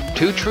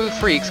 Two True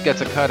Freaks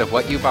gets a cut of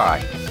what you buy.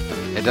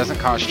 It doesn't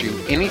cost you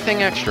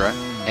anything extra,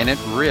 and it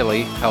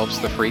really helps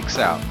the freaks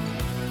out.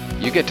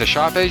 You get to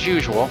shop as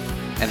usual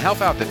and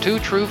help out the Two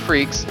True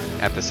Freaks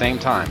at the same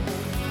time.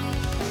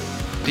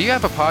 Do you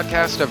have a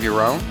podcast of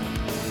your own?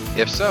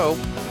 If so,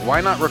 why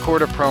not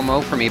record a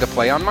promo for me to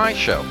play on my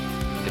show?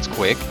 It's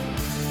quick,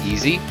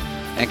 easy,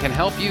 and can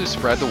help you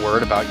spread the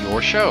word about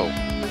your show.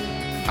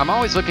 I'm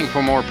always looking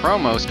for more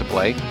promos to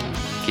play.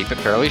 Keep it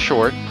fairly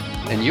short,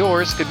 and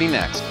yours could be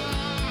next.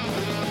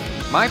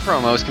 My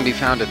promos can be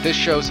found at this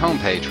show's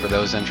homepage for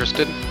those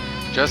interested.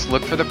 Just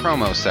look for the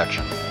promo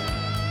section.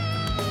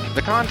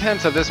 The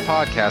contents of this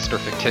podcast are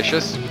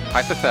fictitious,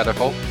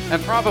 hypothetical,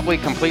 and probably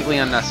completely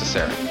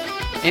unnecessary.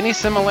 Any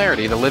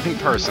similarity to living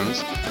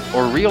persons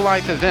or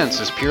real-life events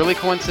is purely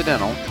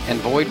coincidental and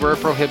void where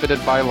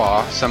prohibited by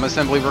law, some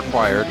assembly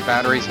required,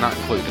 batteries not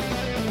included.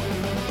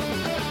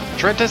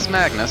 Trentus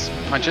Magnus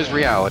Punches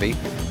Reality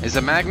is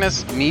a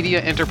Magnus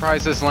Media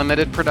Enterprises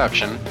Limited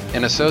production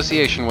in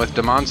association with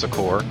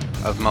Demonsacor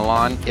of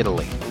Milan,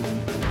 Italy.